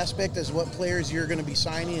that aspect as what players you're going to be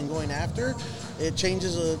signing and going after. It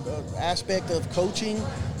changes a aspect of coaching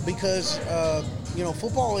because,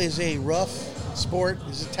 football is a rough sport.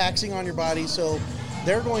 It's taxing on your body. So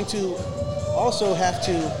they're going to also have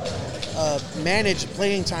to manage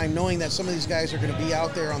playing time, knowing that some of these guys are going to be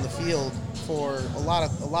out there on the field for a lot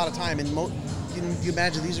of time. And you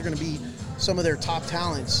imagine these are going to be some of their top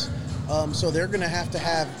talents. So they're going to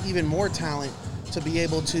have even more talent to be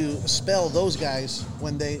able to spell those guys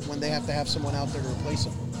when they have to have someone out there to replace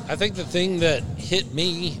them. I think the thing that hit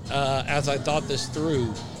me as I thought this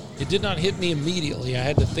through, it did not hit me immediately. I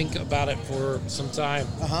had to think about it for some time.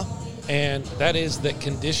 And that is that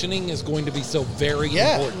conditioning is going to be so very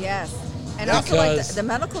important. Yes. And Yeah. also, like Because- the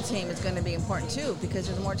medical team is going to be important too, because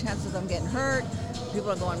there's more chances of them getting hurt. People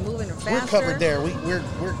are moving faster. We're covered there.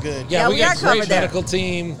 We're good. Yeah, Yeah, we we got are a great covered there. medical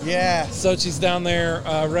team. Yeah. Sochi's down there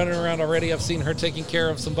running around already. I've seen her taking care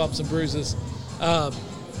of some bumps and bruises.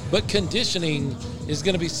 But conditioning is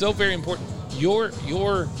going to be so very important. Your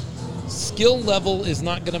skill level is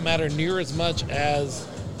not going to matter near as much as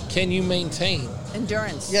can you maintain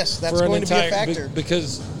Endurance. Yes, that's for an going to be a entire factor.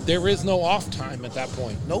 because there is no off time at that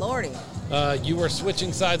point. Nope. Lordy. You are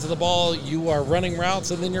switching sides of the ball. You are running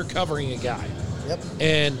routes, and then you're covering a guy. Yep.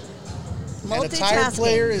 And And a tired Multitasking.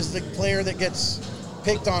 player is the player that gets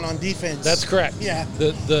picked on defense. that's correct. Yeah.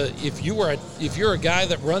 If you're a guy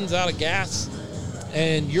that runs out of gas,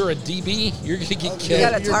 and you're a DB, you're going to get You killed.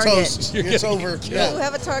 gotta You're target. toast. You're It's gonna over. get You Yeah.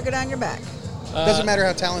 have a target on your back. Doesn't matter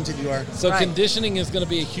how talented you are. So Right. conditioning is going to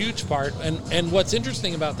be a huge part, and what's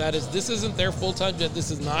interesting about that is this isn't their full-time job. This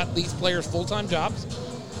is not these players' full-time jobs.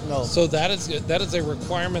 No. So that is a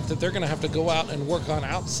requirement that they're going to have to go out and work on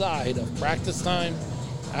outside of practice time,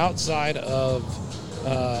 outside of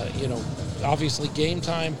Obviously game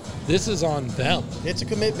time. This is on them. It's a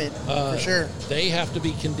commitment for sure. They have to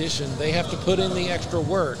be conditioned. They have to put in the extra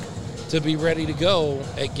work to be ready to go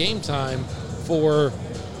at game time for,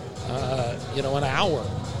 an hour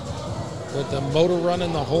with the motor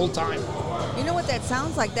running the whole time. You know what that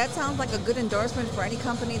sounds like? That sounds like a good endorsement for any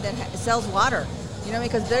company that sells water.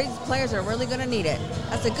 Because these players are really going to need it.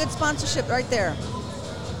 That's a good sponsorship right there.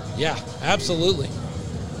 Yeah, absolutely.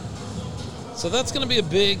 So that's going to be a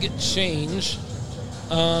big change,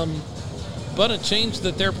 but a change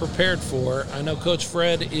that they're prepared for. I know Coach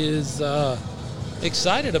Fred is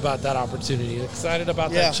excited about that opportunity, excited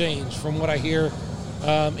about that change. From what I hear,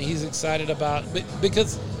 he's excited about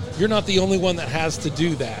because you're not the only one that has to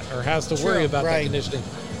do that or has to worry about that conditioning.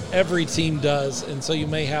 Every team does, and so you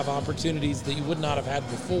may have opportunities that you would not have had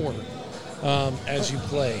before as you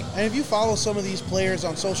play. And if you follow some of these players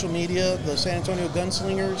on social media, the San Antonio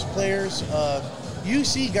Gunslingers players, you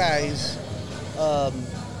see guys,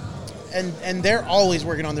 and they're always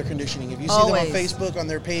working on their conditioning. If you see them on Facebook, on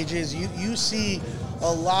their pages, you see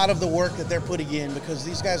a lot of the work that they're putting in because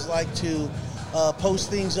these guys like to post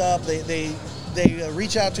things up. They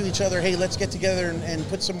reach out to each other. Hey, let's get together and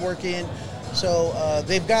put some work in. So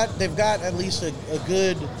they've got at least a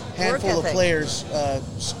good handful of players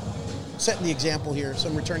setting the example here.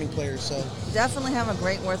 Some returning players. So definitely have a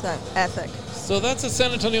great work ethic. So that's the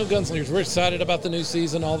San Antonio Gunslingers. We're excited about the new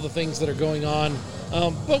season, all the things that are going on.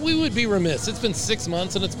 But we would be remiss. It's been 6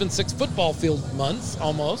 months, and it's been 6 football field months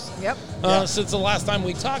almost. Yep. Since the last time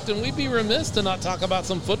we talked, and we'd be remiss to not talk about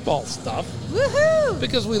some football stuff. Woohoo!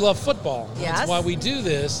 Because we love football. Yes. That's why we do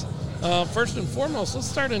this. First and foremost, let's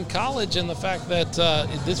start in college and the fact that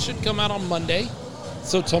this should come out on Monday.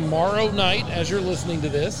 So tomorrow night, as you're listening to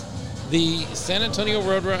this, the San Antonio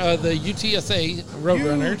the UTSA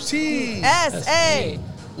Roadrunners USA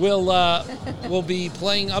will be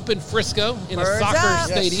playing up in Frisco in a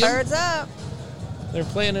soccer stadium. Birds up. They're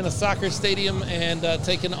playing in a soccer stadium and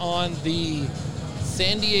taking on the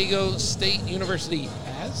San Diego State University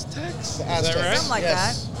Aztecs. Is that right? Something like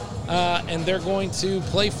that. And they're going to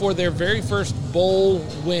play for their very first bowl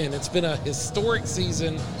win. It's been a historic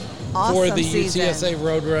season for the UTSA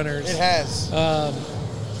Roadrunners. It has.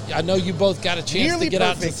 I know you both got a chance to get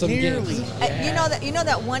out to some games. Yeah. You know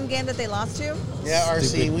that one game that they lost to? Yeah,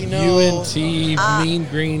 RC. We know. UNT, Mean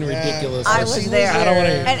Green, ridiculous. I was there. I don't want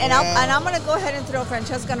to hear. And I'm going to go ahead and throw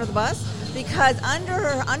Francesca under the bus because under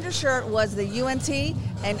her undershirt was the UNT,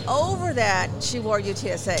 and over that she wore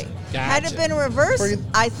UTSA. Gotcha. Had it been reversed,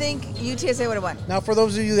 I think UTSA would have won. Now, for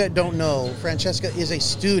those of you that don't know, Francesca is a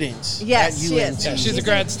student yes, at she UNT. is. Yeah, she's a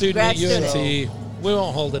grad student at UNT. We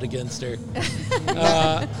won't hold it against her.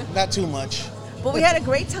 Not too much. But we had a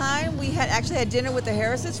great time. We actually had dinner with the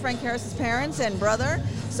Harrises, Frank Harris's parents and brother.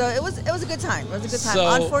 So it was a good time. It was a good time.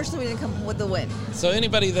 So, unfortunately, we didn't come with the win. So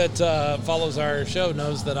anybody that follows our show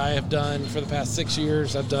knows that I have done for the past 6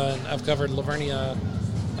 years. I've covered Lavernia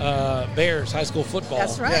Bears high school football.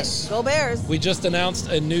 That's right. Yes. Go Bears. We just announced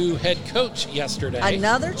a new head coach yesterday.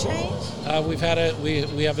 Another change. We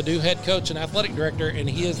have a new head coach and athletic director, and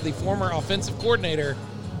he is the former offensive coordinator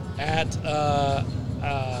at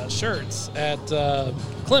Shirts at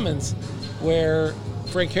Clemens, where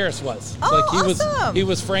Frank Harris was. Awesome. He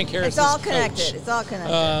was Frank Harris's It's all coach. connected. It's all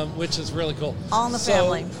connected. Which is really cool. All in the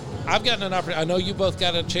family. I've gotten an opportunity. I know you both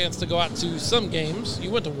got a chance to go out to some games.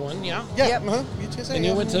 You went to one, yeah? Yeah. Yep. UTSA, And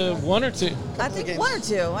you went to one or two? I think games. 1 or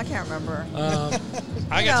 2. I can't remember.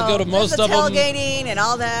 I got to go to most of them. Tailgating and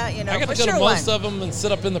all that. I got to go to most of them and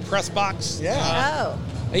sit up in the press box. Yeah.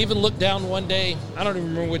 I even looked down one day. I don't even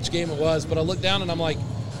remember which game it was, but I looked down and I'm like,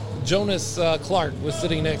 Jonas Clark was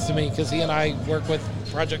sitting next to me because he and I work with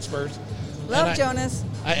Project Spurs. Love Jonas.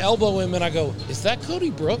 I elbow him and I go, "Is that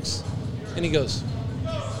Cody Brooks?" And he goes,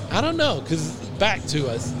 "I don't know," because back to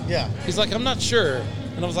us. Yeah. He's like, "I'm not sure."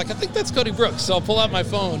 And I was like, "I think that's Cody Brooks." So I'll pull out my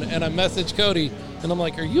phone and I message Cody and I'm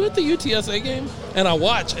like, "Are you at the UTSA game?" And I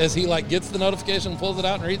watch as he gets the notification, pulls it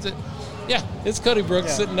out and reads it. Yeah, it's Cody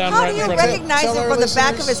Brooks sitting down How right do you in front of him. recognize Tell him our from the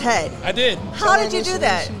back of listeners- his head? I did. How did you do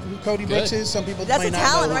that? Who Cody Brooks is? Some people That's may a not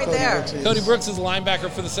talent know who right Cody there. Brooks is. Cody Brooks is a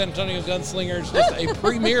linebacker for the San Antonio Gunslingers, just a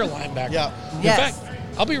premier linebacker. Yeah. In Yes. fact,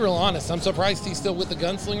 I'll be real honest. I'm surprised he's still with the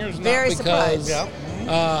Gunslingers. Not Very because surprised.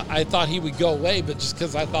 Yeah. I thought he would go away, but just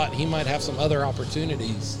because I thought he might have some other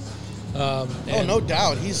opportunities. Oh, no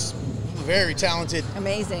doubt. He's very talented.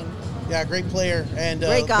 Amazing. Yeah, great player. And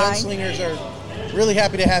Great guy. Gunslingers are really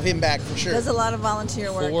happy to have him back for sure. Does a lot of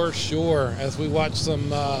volunteer work. For sure. As we watch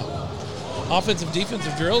some offensive,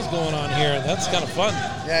 defensive drills going on here, that's kind of fun.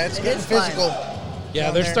 Yeah, it's It getting is fun. physical. Yeah,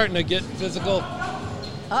 down they're there. starting to get physical.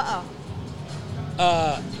 Uh-oh.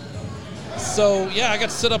 So, yeah, I got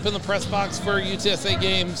to sit up in the press box for UTSA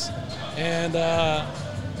games, and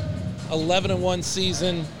 11-1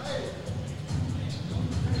 season.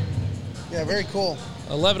 Yeah, very cool.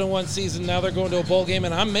 11-1 season. Now they're going to a bowl game,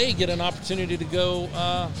 and I may get an opportunity to go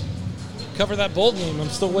cover that bowl game. I'm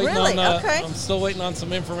still waiting Really? on. Okay. I'm still waiting on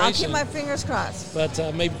some information. I'll keep my fingers crossed.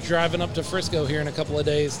 But maybe driving up to Frisco here in a couple of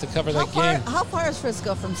days to cover that game. How far is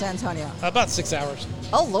Frisco from San Antonio? About 6 hours.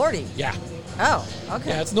 Oh, Lordy. Yeah. Oh, okay.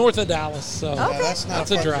 Yeah, it's north of Dallas, so Yeah, that's not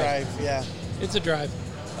That's a a fun drive. drive. Yeah. it's a drive.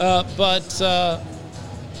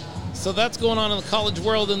 So that's going on in the college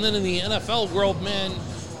world, and then in the NFL world, man,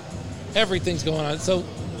 everything's going on. So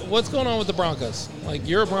what's going on with the Broncos? Like,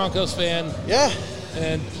 you're a Broncos fan. Yeah.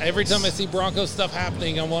 And every time I see Broncos stuff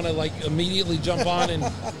happening, I want to like immediately jump on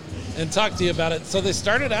and talk to you about it. So they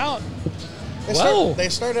started out. They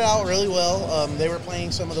started out really well. They were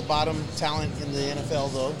playing some of the bottom talent in the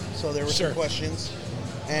NFL, though, so there were Sure. some questions.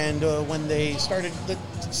 And when the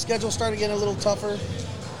schedule started getting a little tougher.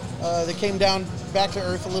 They came down back to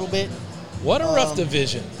earth a little bit. What a rough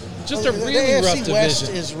division! Just a the really AFC rough West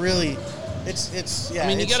division. is really, it's yeah. I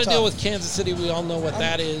mean, you it's got to tough. deal with Kansas City. We all know what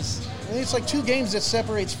that is. I mean, it's like 2 games that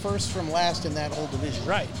separates first from last in that whole division.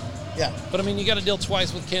 Right. Yeah. But I mean, you got to deal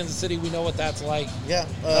twice with Kansas City. We know what that's like. Yeah.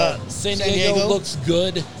 San Diego looks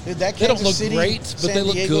good. Dude, that They don't Kansas look City, great, but San they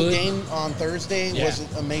look Diego good. game on Thursday Yeah. was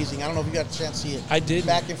amazing. I don't know if you got a chance to see it. I did.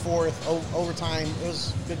 Back and forth, overtime. It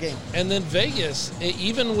was a good game. And then Vegas,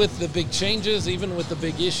 even with the big changes, even with the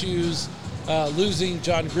big issues, losing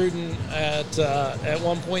John Gruden at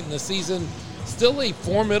one point in the season, still a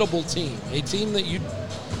formidable team. A team that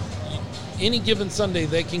any given Sunday,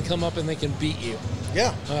 they can come up and they can beat you,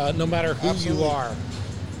 Yeah. no matter who Absolutely. you are.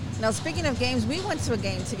 Now, speaking of games, we went to a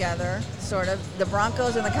game together, sort of, the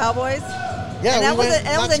Broncos and the Cowboys. Yeah, and that we was, went,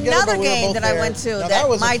 that not was together, another but we were game both that I there. went to Now, that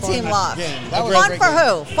was a my fun team lost. game. That was a Fun great for game.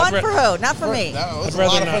 who? Fun I'd for who? Not for me. That was I'd a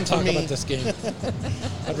rather lot of not fun talk for me. about this game.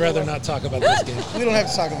 I'd rather not talk about this game. We don't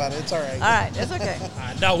have to talk about it. It's all right. All right, it's okay.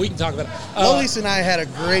 No, we can talk about it. Lolis and I had a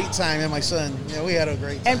great time, and my son. Yeah, we had a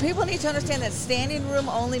great time. And people need to understand that standing room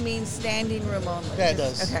only means standing room only. Yeah, it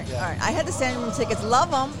does. Okay, Yeah. all right. I had the standing room tickets.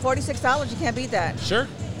 Love them. $46. You can't beat that. Sure.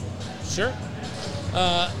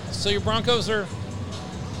 So your Broncos are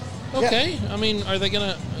okay. I mean, are they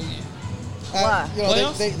gonna? Why? You know,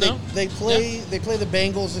 Playoffs? No? they play the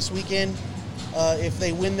Bengals this weekend. If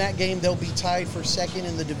they win that game, they'll be tied for second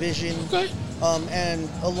in the division. Okay. And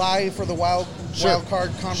alive for the wild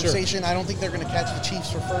card conversation. Sure. I don't think they're going to catch the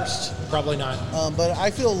Chiefs for first. Probably not. But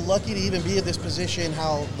I feel lucky to even be in this position.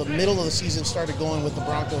 How the middle of the season started going with the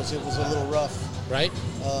Broncos, it was a little rough. Right?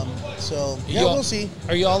 So You yeah, all- we'll see.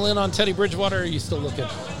 Are you all in on Teddy Bridgewater, or are you still looking?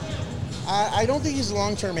 I don't think he's a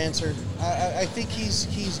long-term answer. I think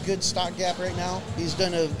he's good stopgap right now. He's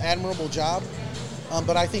done an admirable job,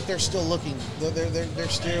 but I think they're still looking. They're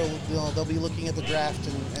still, they'll be looking at the draft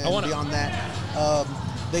and beyond that.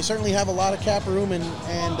 They certainly have a lot of cap room and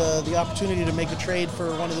the opportunity to make a trade for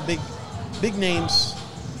one of the big names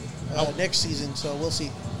next season. So we'll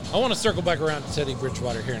see. I want to circle back around to Teddy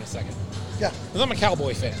Bridgewater here in a second, Yeah, because I'm a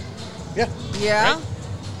Cowboy fan. yeah. Yeah? Right?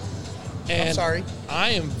 And sorry.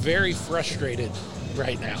 I am very frustrated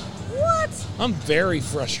right now. What? I'm very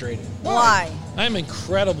frustrated. Why? I'm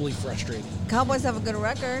incredibly frustrated. Cowboys have a good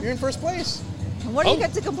record. You're in first place. What do you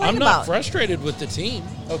got to complain I'm about? not frustrated with the team.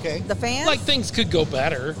 Okay. The fans? Like, things could go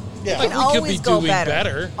better. Yeah. Like, Can we could always be go doing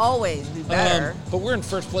better. Always be better. But we're in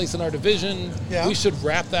first place in our division. Yeah. We should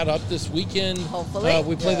wrap that up this weekend. Hopefully.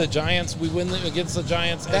 We play Yeah. the Giants. We win against the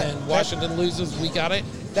Giants, That- and Washington loses. We got it.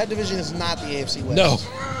 That division is not the AFC West.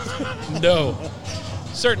 No. No.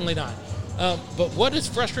 Certainly not. But what is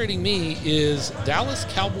frustrating me is Dallas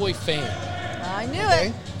Cowboy fan. I knew Okay.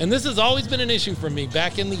 it. And this has always been an issue for me.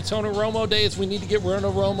 Back in the Tony Romo days, we need to get rid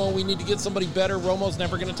of Romo. We need to get somebody better. Romo's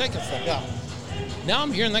never going to take us there. Yeah. Now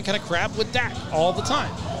I'm hearing that kind of crap with Dak all the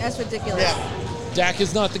time. That's ridiculous. Yeah. Dak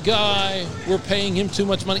is not the guy. We're paying him too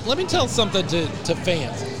much money. Let me tell something to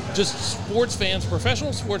fans, just sports fans,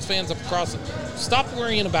 professional sports fans across. Stop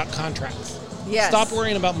worrying about contracts. Yes. Stop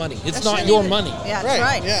worrying about money. It's That not shouldn't your even- money. Yeah, that's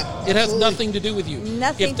right. Yeah. It has absolutely. nothing to do with you.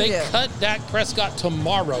 Nothing if they to do. cut Dak Prescott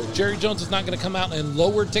tomorrow, Jerry Jones is not going to come out and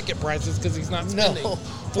lower ticket prices because he's not spending No.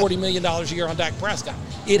 $40 million a year on Dak Prescott.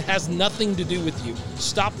 It has nothing to do with you.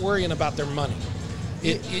 Stop worrying about their money.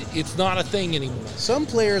 It's not a thing anymore. Some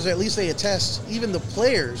players, at least they attest, even the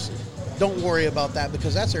players don't worry about that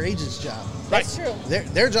because that's their agent's job. That's Right. true.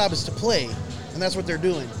 Their job is to play, and that's what they're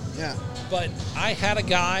doing. Yeah. But I had a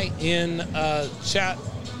guy in a chat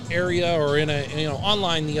area or in a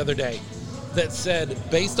online the other day that said,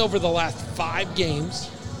 based over the last 5 games,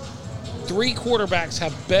 3 quarterbacks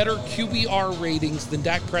have better QBR ratings than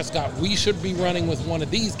Dak Prescott, we should be running with one of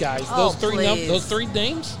these guys. Oh, please. Those 3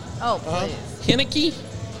 names? Oh, please. Heineke,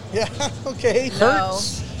 Yeah, okay.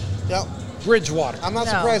 Hurts, Yep. Bridgewater. I'm not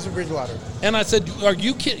No. surprised with Bridgewater. And I said, are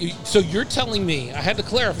you kidding? So you're telling me, I had to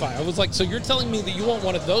clarify. I was like, so you're telling me that you want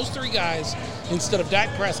one of those 3 guys instead of Dak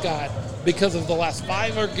Prescott because of the last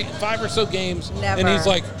 5 or so games? Never. And he's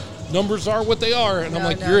like, numbers are what they are. And I'm No,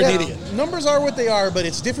 like, no, you're no. an idiot. Numbers are what they are, but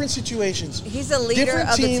it's different situations. He's a leader Different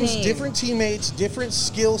of teams, the team. different teammates, different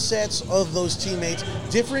skill sets of those teammates,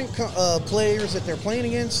 different players that they're playing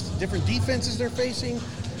against, different defenses they're facing.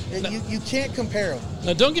 You can't compare them.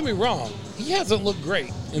 Now, don't get me wrong. He hasn't looked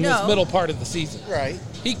great in this No. middle part of the season. Right.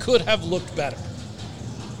 He could have looked better.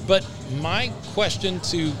 But my question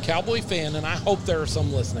to Cowboy fan, and I hope there are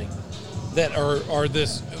some listening, that are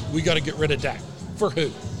this, we got to get rid of Dak. For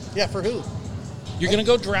who? Yeah, for who? You're going to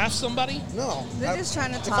go draft somebody? No. They're just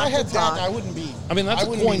trying to If talk I had to Dak, talk. I wouldn't be. I mean, that's I a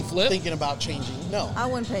wouldn't coin be flip. Thinking about changing. No. I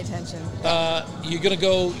wouldn't pay attention. You're going to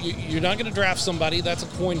go, you're not going to draft somebody. That's a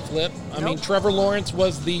coin flip. I mean, Nope. Trevor Lawrence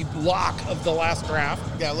was the lock of the last draft.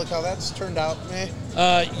 Yeah, look how that's turned out.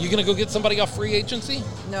 You're going to go get somebody off free agency?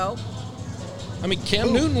 No. I mean, Cam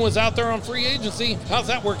Who? Newton was out there on free agency. How's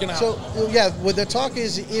that working out? So yeah, what the talk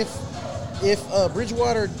is if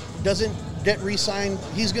Bridgewater doesn't get re-signed,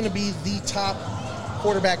 he's going to be the top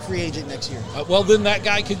quarterback free agent next year. Well, then that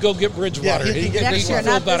guy could go get Bridgewater. Yeah, he can get Next year,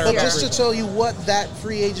 feel not better this But year. about just to Bridgewater. tell you what that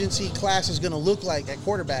free agency class is going to look like at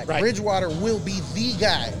quarterback, Right. Bridgewater will be the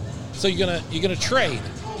guy. So you're gonna trade.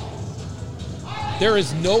 There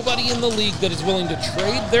is nobody in the league that is willing to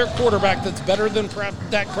trade their quarterback that's better than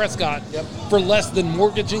Dak Prescott Yep. for less than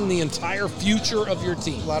mortgaging the entire future of your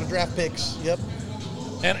team. A lot of draft picks. Yep.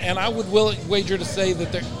 And I would wager to say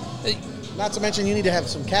that they're Not to mention you need to have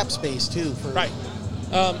some cap space too. For right.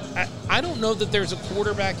 I don't know that there's a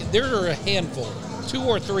quarterback. There are a handful, 2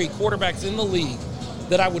 or 3 quarterbacks in the league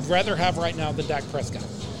that I would rather have right now than Dak Prescott.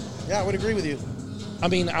 Yeah, I would agree with you. I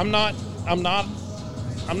mean, I'm not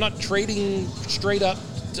trading straight up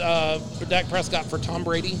Dak Prescott for Tom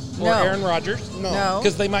Brady or No. Aaron Rodgers No.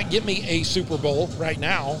 because they might get me a Super Bowl right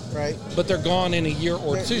now, Right. but they're gone in a year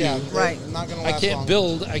or 2. Yeah, they're Right. Not going to I last can't long.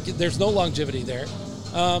 build. There's no longevity there.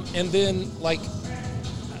 And then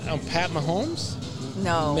Pat Mahomes,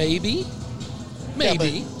 No. maybe.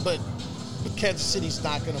 Yeah, but Kansas City's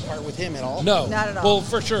not going to part with him at all. No, Not at all. Well,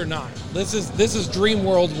 for sure not. This is dream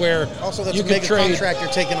world where Also, that's you a could mega trade. contract you're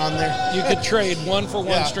taking on there. You could trade 1 for 1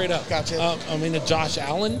 Yeah, straight up. gotcha. I mean, a Josh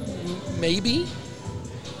Allen, maybe.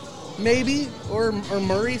 Maybe or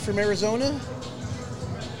Murray from Arizona.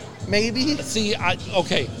 Maybe. See,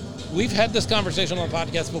 okay, we've had this conversation on the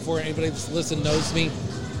podcast before. Anybody that's listened knows me.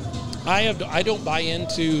 I don't buy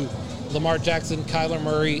into Lamar Jackson, Kyler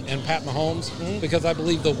Murray, and Pat Mahomes because I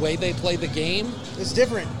believe the way they play the game It's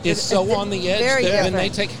different. is so it's on the edge very that when they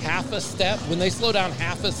different. take half a step, when they slow down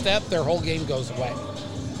half a step, their whole game goes away.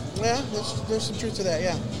 Yeah, there's some truth to that.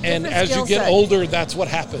 Yeah. And Different as you skill get set. older, that's what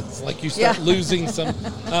happens. Like you start Yeah. losing some.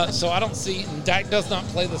 So I don't see. Dak does not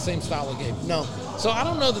play the same style of game. No. So I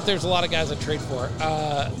don't know that there's a lot of guys I trade for,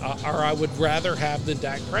 or I would rather have than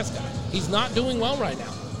Dak Prescott. He's not doing well right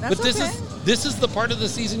now. That's but okay. this is the part of the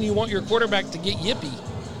season you want your quarterback to get yippy.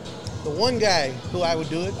 The one guy who I would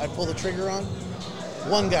do it, I'd pull the trigger on.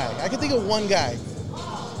 One guy. I can think of one guy.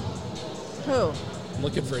 Who? I'm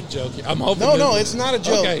looking for a joke. I'm hoping. No, it's not a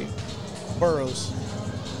joke. Okay. Burrows.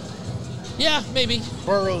 Yeah, maybe.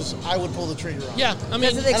 Burrows, I would pull the trigger on. Yeah, I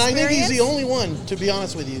mean, Does it And I think he's the Experience? only one, to be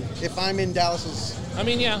honest with you. If I'm in Dallas's,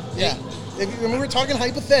 yeah. yeah. If we're talking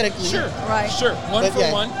hypothetically. Sure. Right. Sure. One But for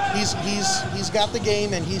yeah, one. He's got the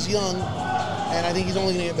game and he's young, and I think he's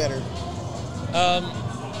only going to get better.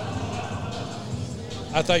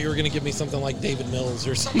 I thought you were going to give me something like David Mills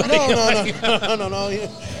or something. No.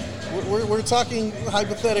 We're talking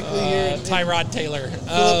hypothetically here. Tyrod Taylor.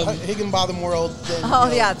 Philip Higginbotham world. Then,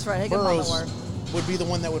 Oh, yeah, that's right. Higginbotham Burrows world. would be the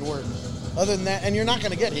one that would work. Other than that, and you're not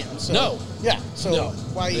going to get him. So, No. Yeah. So No.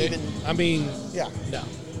 why even? I mean, Yeah. no.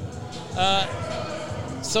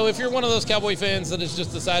 So if you're one of those Cowboy fans that has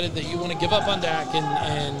just decided that you want to give up on Dak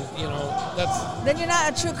and you know, that's... Then you're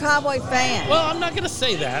not a true Cowboy fan. Well, I'm not going to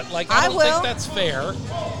say that. Like, I I don't will. think that's fair.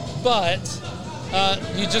 But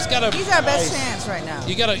you just got to... He's our best chance right now.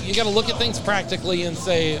 You gotta look at things practically and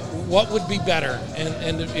say what would be better.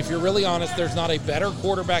 And if you're really honest, there's not a better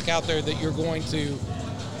quarterback out there that you're going to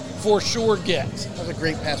for sure get. That was a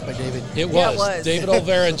great pass by David. It was. Yeah, it was. David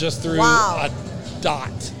Olvera just threw Wow. a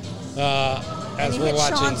dot as and he we're hit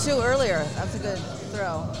watching. Sean too earlier. That's a good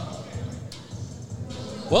throw.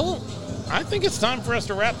 Well, I think it's time for us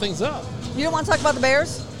to wrap things up. You don't want to talk about the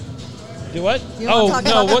Bears? Do what? You wanna Oh, talk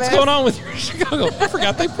no. about the What's Bears? going on with Chicago? I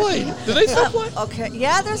forgot they played. Do they still play? Okay,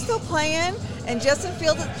 yeah, they're still playing, and Justin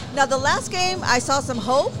Fields. Now, the last game, I saw some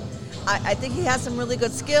hope. I think he has some really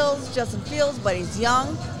good skills, Justin Fields, but he's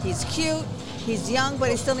young, he's cute, he's young, but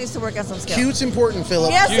he still needs to work on some skills. Cute's important, Philip.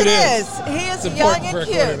 Yes, Cute it is. is. He is It's young important for and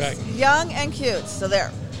a quarterback. cute. Young and cute. So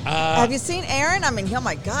there. Have you seen Aaron? I mean, oh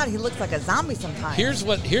my God, he looks like a zombie sometimes. Here's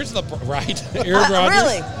the right. Aaron Rodgers.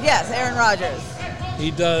 Really? Yes, Aaron Rodgers. He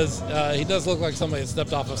does look like somebody that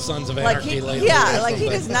stepped off of Sons of Anarchy lately. Like he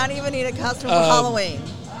does not even need a costume for Halloween.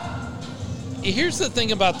 Here's the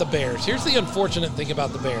thing about the Bears. Here's the unfortunate thing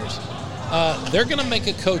about the Bears. They're going to make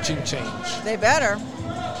a coaching change. They better.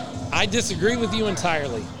 I disagree with you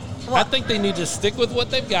entirely. I What? think they need to stick with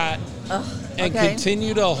what they've got and okay.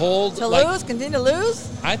 continue to hold. Continue to lose.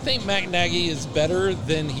 I think Matt Nagy is better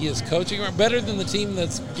than he is coaching, or better than the team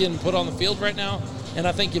that's getting put on the field right now. And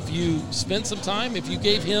I think if you spent some time, if you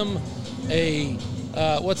gave him a,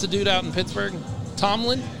 what's the dude out in Pittsburgh?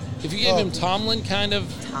 Tomlin? If you gave him Tomlin kind of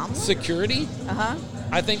Tomlin? security, Uh-huh.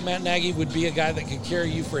 I think Matt Nagy would be a guy that could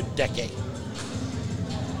carry you for a decade.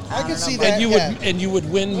 I don't can know see about that. And you yeah. would and you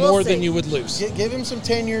would win We'll more see. than you would lose. Give him some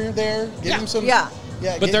tenure there. Give him some. Yeah.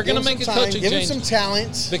 Yeah, But they're give gonna him make some a time. coaching Give change. him some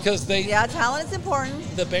talent. Because they Yeah, talent is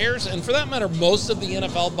important. the Bears, and for that matter, most of the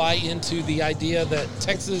NFL buy into the idea that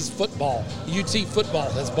Texas football, UT football,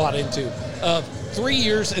 has bought into. 3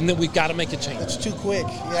 years, and then we've got to make a change. That's too quick.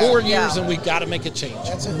 Yeah. 4 Yeah. years, and we've got to make a change.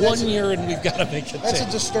 That's 1 year, and we've got to make a That's a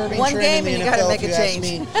change. disturbing One trend game in and the you gotta NFL, make if a you ask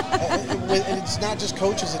change. me. And it's not just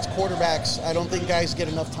coaches; it's quarterbacks. I don't think guys get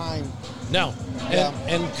enough time. No. Yeah.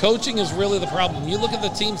 And coaching is really the problem. You look at the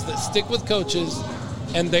teams that stick with coaches,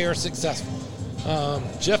 and they are successful.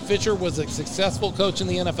 Jeff Fisher was a successful coach in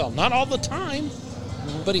the NFL. Not all the time,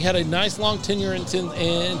 but he had a nice long tenure in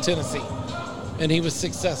Tennessee, and he was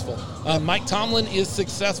successful. Mike Tomlin is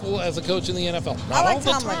successful as a coach in the NFL. Not like all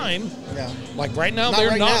the Tomlin. time. Yeah. Like right now, Not they're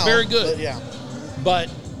right not now, very good. But yeah. But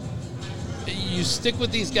you stick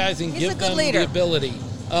with these guys and He's a give good them leader. the ability.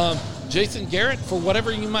 Jason Garrett, for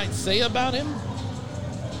whatever you might say about him,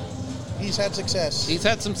 He's had success. he's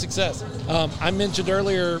had some success. I mentioned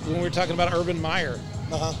earlier when we were talking about Urban Meyer,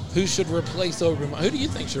 Uh-huh. who should replace Urban Meyer. Who do you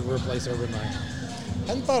think should replace Urban Meyer?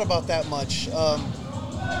 Hadn't thought about that much.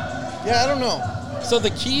 Yeah, I don't know. So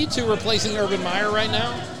the key to replacing Urban Meyer right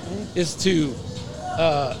now is to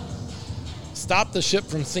stop the ship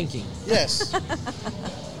from sinking. Yes,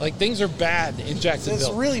 Like things are bad in Jacksonville.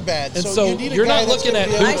 it's really bad. And so so you need a you're guy not that's looking gonna at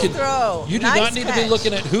be who able Nice can. to- throw. You do Nice not need to be catch.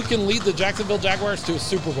 looking at who can lead the Jacksonville Jaguars to a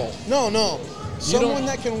Super Bowl. No. Someone don't-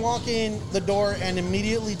 that can walk in the door and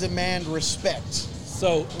immediately demand respect.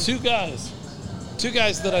 So two guys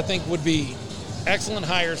that I think would be excellent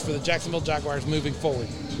hires for the Jacksonville Jaguars moving forward.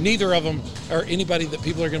 Neither of them are anybody that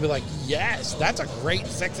people are going to be like, yes, that's a great,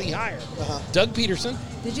 sexy hire. Uh-huh. Doug Peterson.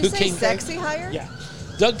 Did you who say sexy hire? Yeah.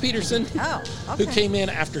 Doug Peterson, Oh, who okay. came in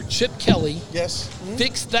after Chip Kelly, Yes.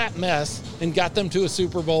 fixed that mess, and got them to a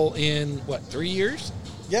Super Bowl in, 3 years?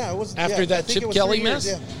 Yeah, it was After yeah, I that think it Chip was Kelly 3 years,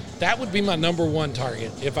 mess? yeah. That would be my number one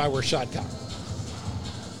target if I were Shad Khan.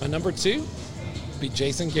 My number two would be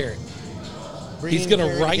Jason Garrett. He's Bringing going to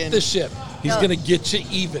Garrett right again. the ship. He's No. going to get you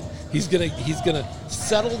even. He's gonna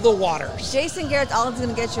settle the waters. Jason Garrett's all he's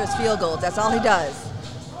going to get you is field goals. That's all he does.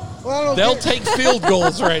 Well, I don't know. They'll take field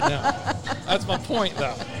goals right now. That's my point,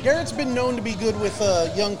 though. Garrett's been known to be good with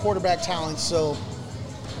young quarterback talent, so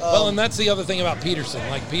Well, and that's the other thing about Peterson.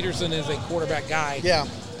 Like, Peterson is a quarterback guy. yeah.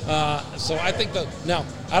 So I think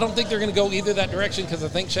I don't think they're going to go either that direction because I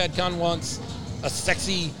think Shad Khan wants a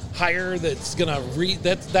sexy hire that's going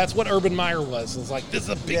to that's what Urban Meyer was. It's like, this is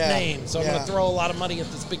a big Yeah, name, so I'm going yeah. to throw a lot of money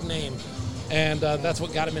at this big name. And that's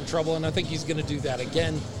what got him in trouble, and I think he's going to do that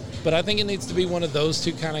again. But I think it needs to be one of those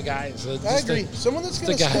two kind of guys. I agree. Someone that's The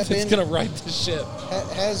going to guy step that's in going to right the ship.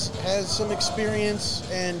 has some experience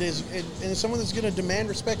and is someone that's going to demand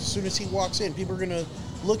respect as soon as he walks in. People are going to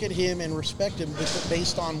look at him and respect him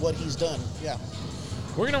based on what he's done. Yeah.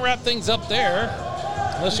 We're going to wrap things up there.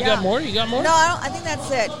 Unless you Yeah. got more? You got more? No, I don't. I think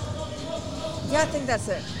that's it. Yeah, I think that's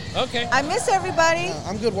it. Okay. I miss everybody.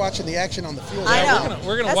 I'm good watching the action on the field. I Yeah, know.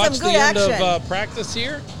 we're gonna That's watch some the good end action. of practice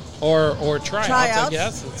here, or tryouts, I Tryouts?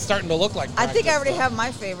 guess. It's starting to look like I think I practice, already though. have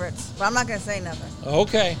my favorites, but I'm not going to say nothing.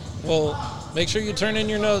 Okay. Well, make sure you turn in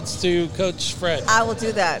your notes to Coach Fred. I will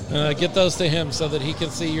do that. Get those to him so that he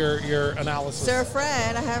can see your analysis Sir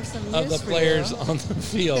Fred, I have some news of the for players you. on the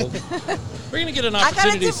field. We're going to get an I got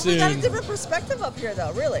opportunity we got a soon. different perspective up here,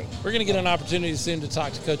 though, really. We're going to get an opportunity soon to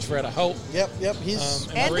talk to Coach Fred, I hope. Yep. He's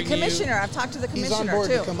And And the bring you- commissioner. I've talked to the he's on commissioner, board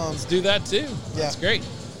too. to come on. Let's do that too. Yeah. That's great.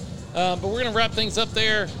 But we're going to wrap things up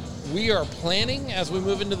there. We are planning as we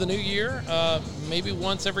move into the new year, maybe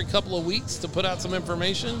once every couple of weeks to put out some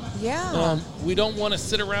information. Yeah. We don't want to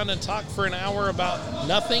sit around and talk for an hour about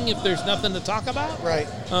nothing if there's nothing to talk about. Right.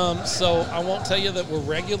 So I won't tell you that we're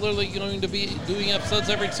regularly going to be doing episodes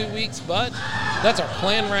every 2 weeks, but that's our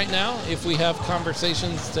plan right now if we have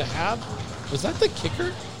conversations to have. Was that the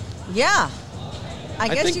kicker? Yeah. I I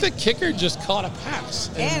guess think the kicker just caught a pass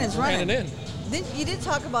and is ran running. it in. You did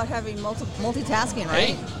talk about having multitasking,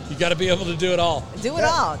 right? Hey, you got to be able to do it all. Do it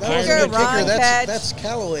all. That was a Kicker, good run, kicker. catch. That's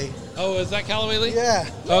Callaway. Oh, is that Callaway Lee? Yeah.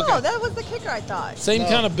 No, Okay. that was the kicker, I thought. Same No.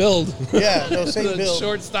 kind of build. Yeah, no, same The build.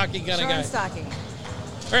 Short, stocky kind of Short guy. and stocky.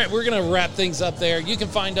 All right, we're going to wrap things up there. You can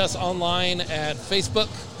find us online at Facebook.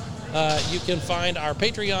 You can find our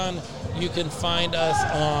Patreon. You can find us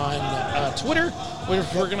on Twitter.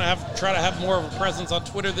 We're going to try to have more of a presence on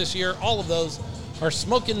Twitter this year. All of those are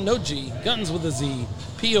Smokin' No G, Guns with a Z,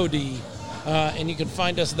 POD. And you can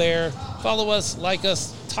find us there. Follow us, like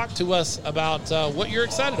us, talk to us about what you're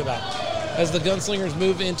excited about as the Gunslingers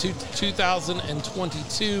move into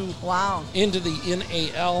 2022. Wow. Into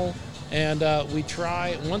the NAL. And we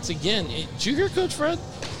try, once again, did you hear Coach Fred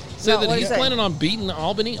say No, that what'd he's he say? planning on beating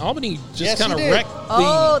Albany? Albany just Yes, kind of he did. wrecked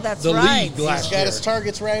Oh, that's the right. league He's last He's got year. his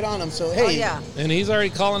targets right on him. So, hey, Oh, yeah. And he's already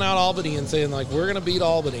calling out Albany and saying, like, we're going to beat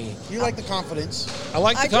Albany. you like the confidence. I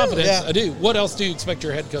like the I do. confidence. Yeah. I do. What else do you expect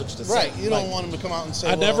your head coach to say? Right. You don't Like, want him to come out and say,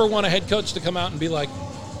 I well, never want a head coach to come out and be like,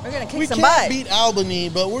 We're going to we kick some can't butt. beat Albany,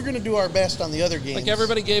 but we're going to do our best on the other games. like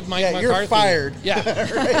everybody gave Mike Yeah, McCarthy. you're fired. Yeah.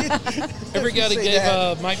 Right? Everybody Say gave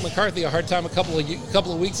that. Mike McCarthy a hard time a couple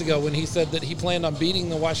of weeks ago when he said that he planned on beating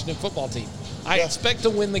the Washington football team. I Yeah. expect to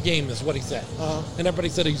win the game, is what he said. Uh-huh. And everybody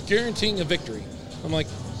said he's guaranteeing a victory. I'm like,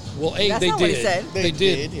 well, A, That's they not did. what he said. They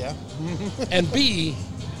did. yeah. And B,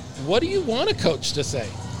 what do you want a coach to say?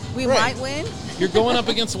 We Right. might win. You're going up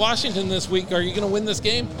against Washington this week. Are you going to win this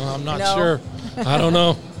game? I'm not No. sure. I don't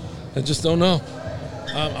know. I just don't know.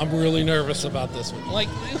 I'm really nervous about this one. Like,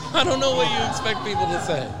 I don't know what you expect people to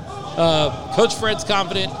say. Coach Fred's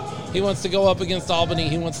confident. He wants to go up against Albany.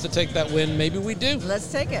 He wants to take that win. Maybe we do. Let's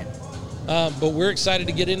take it. But we're excited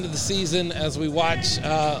to get into the season as we watch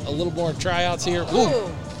a little more tryouts here. Ooh,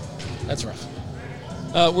 Ooh. that's rough.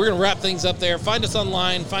 We're going to wrap things up there. Find us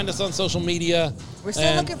online. Find us on social media. We're still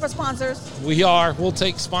And looking for sponsors. we are. We'll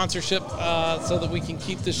take sponsorship so that we can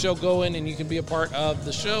keep the show going and you can be a part of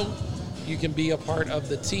the show. You can be a part of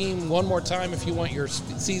the team. One more time, if you want your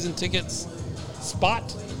season tickets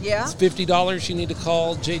spot, Yeah. it's $50. You need to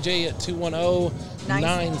call JJ at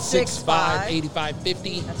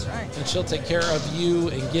 210-965-8550. That's right. And she'll take care of you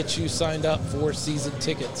and get you signed up for season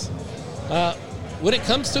tickets. When it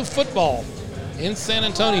comes to football in San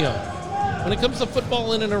Antonio, when it comes to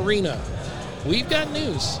football in an arena, we've got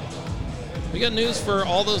news. We got news for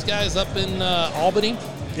all those guys up in Albany.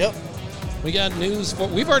 Yep. We got news for.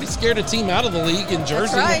 We've already scared a team out of the league in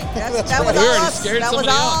Jersey. That's right. That was We all already us. scared That was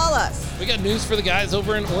somebody all else. us. We got news for the guys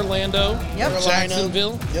over in Orlando, Yep. Carolina.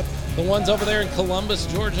 Jacksonville, Yep. the ones over there in Columbus,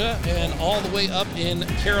 Georgia, and all the way up in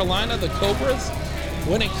Carolina, the Cobras.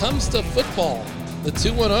 When it comes to football, the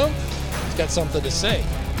 210's got something to say.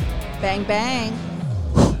 Bang, bang.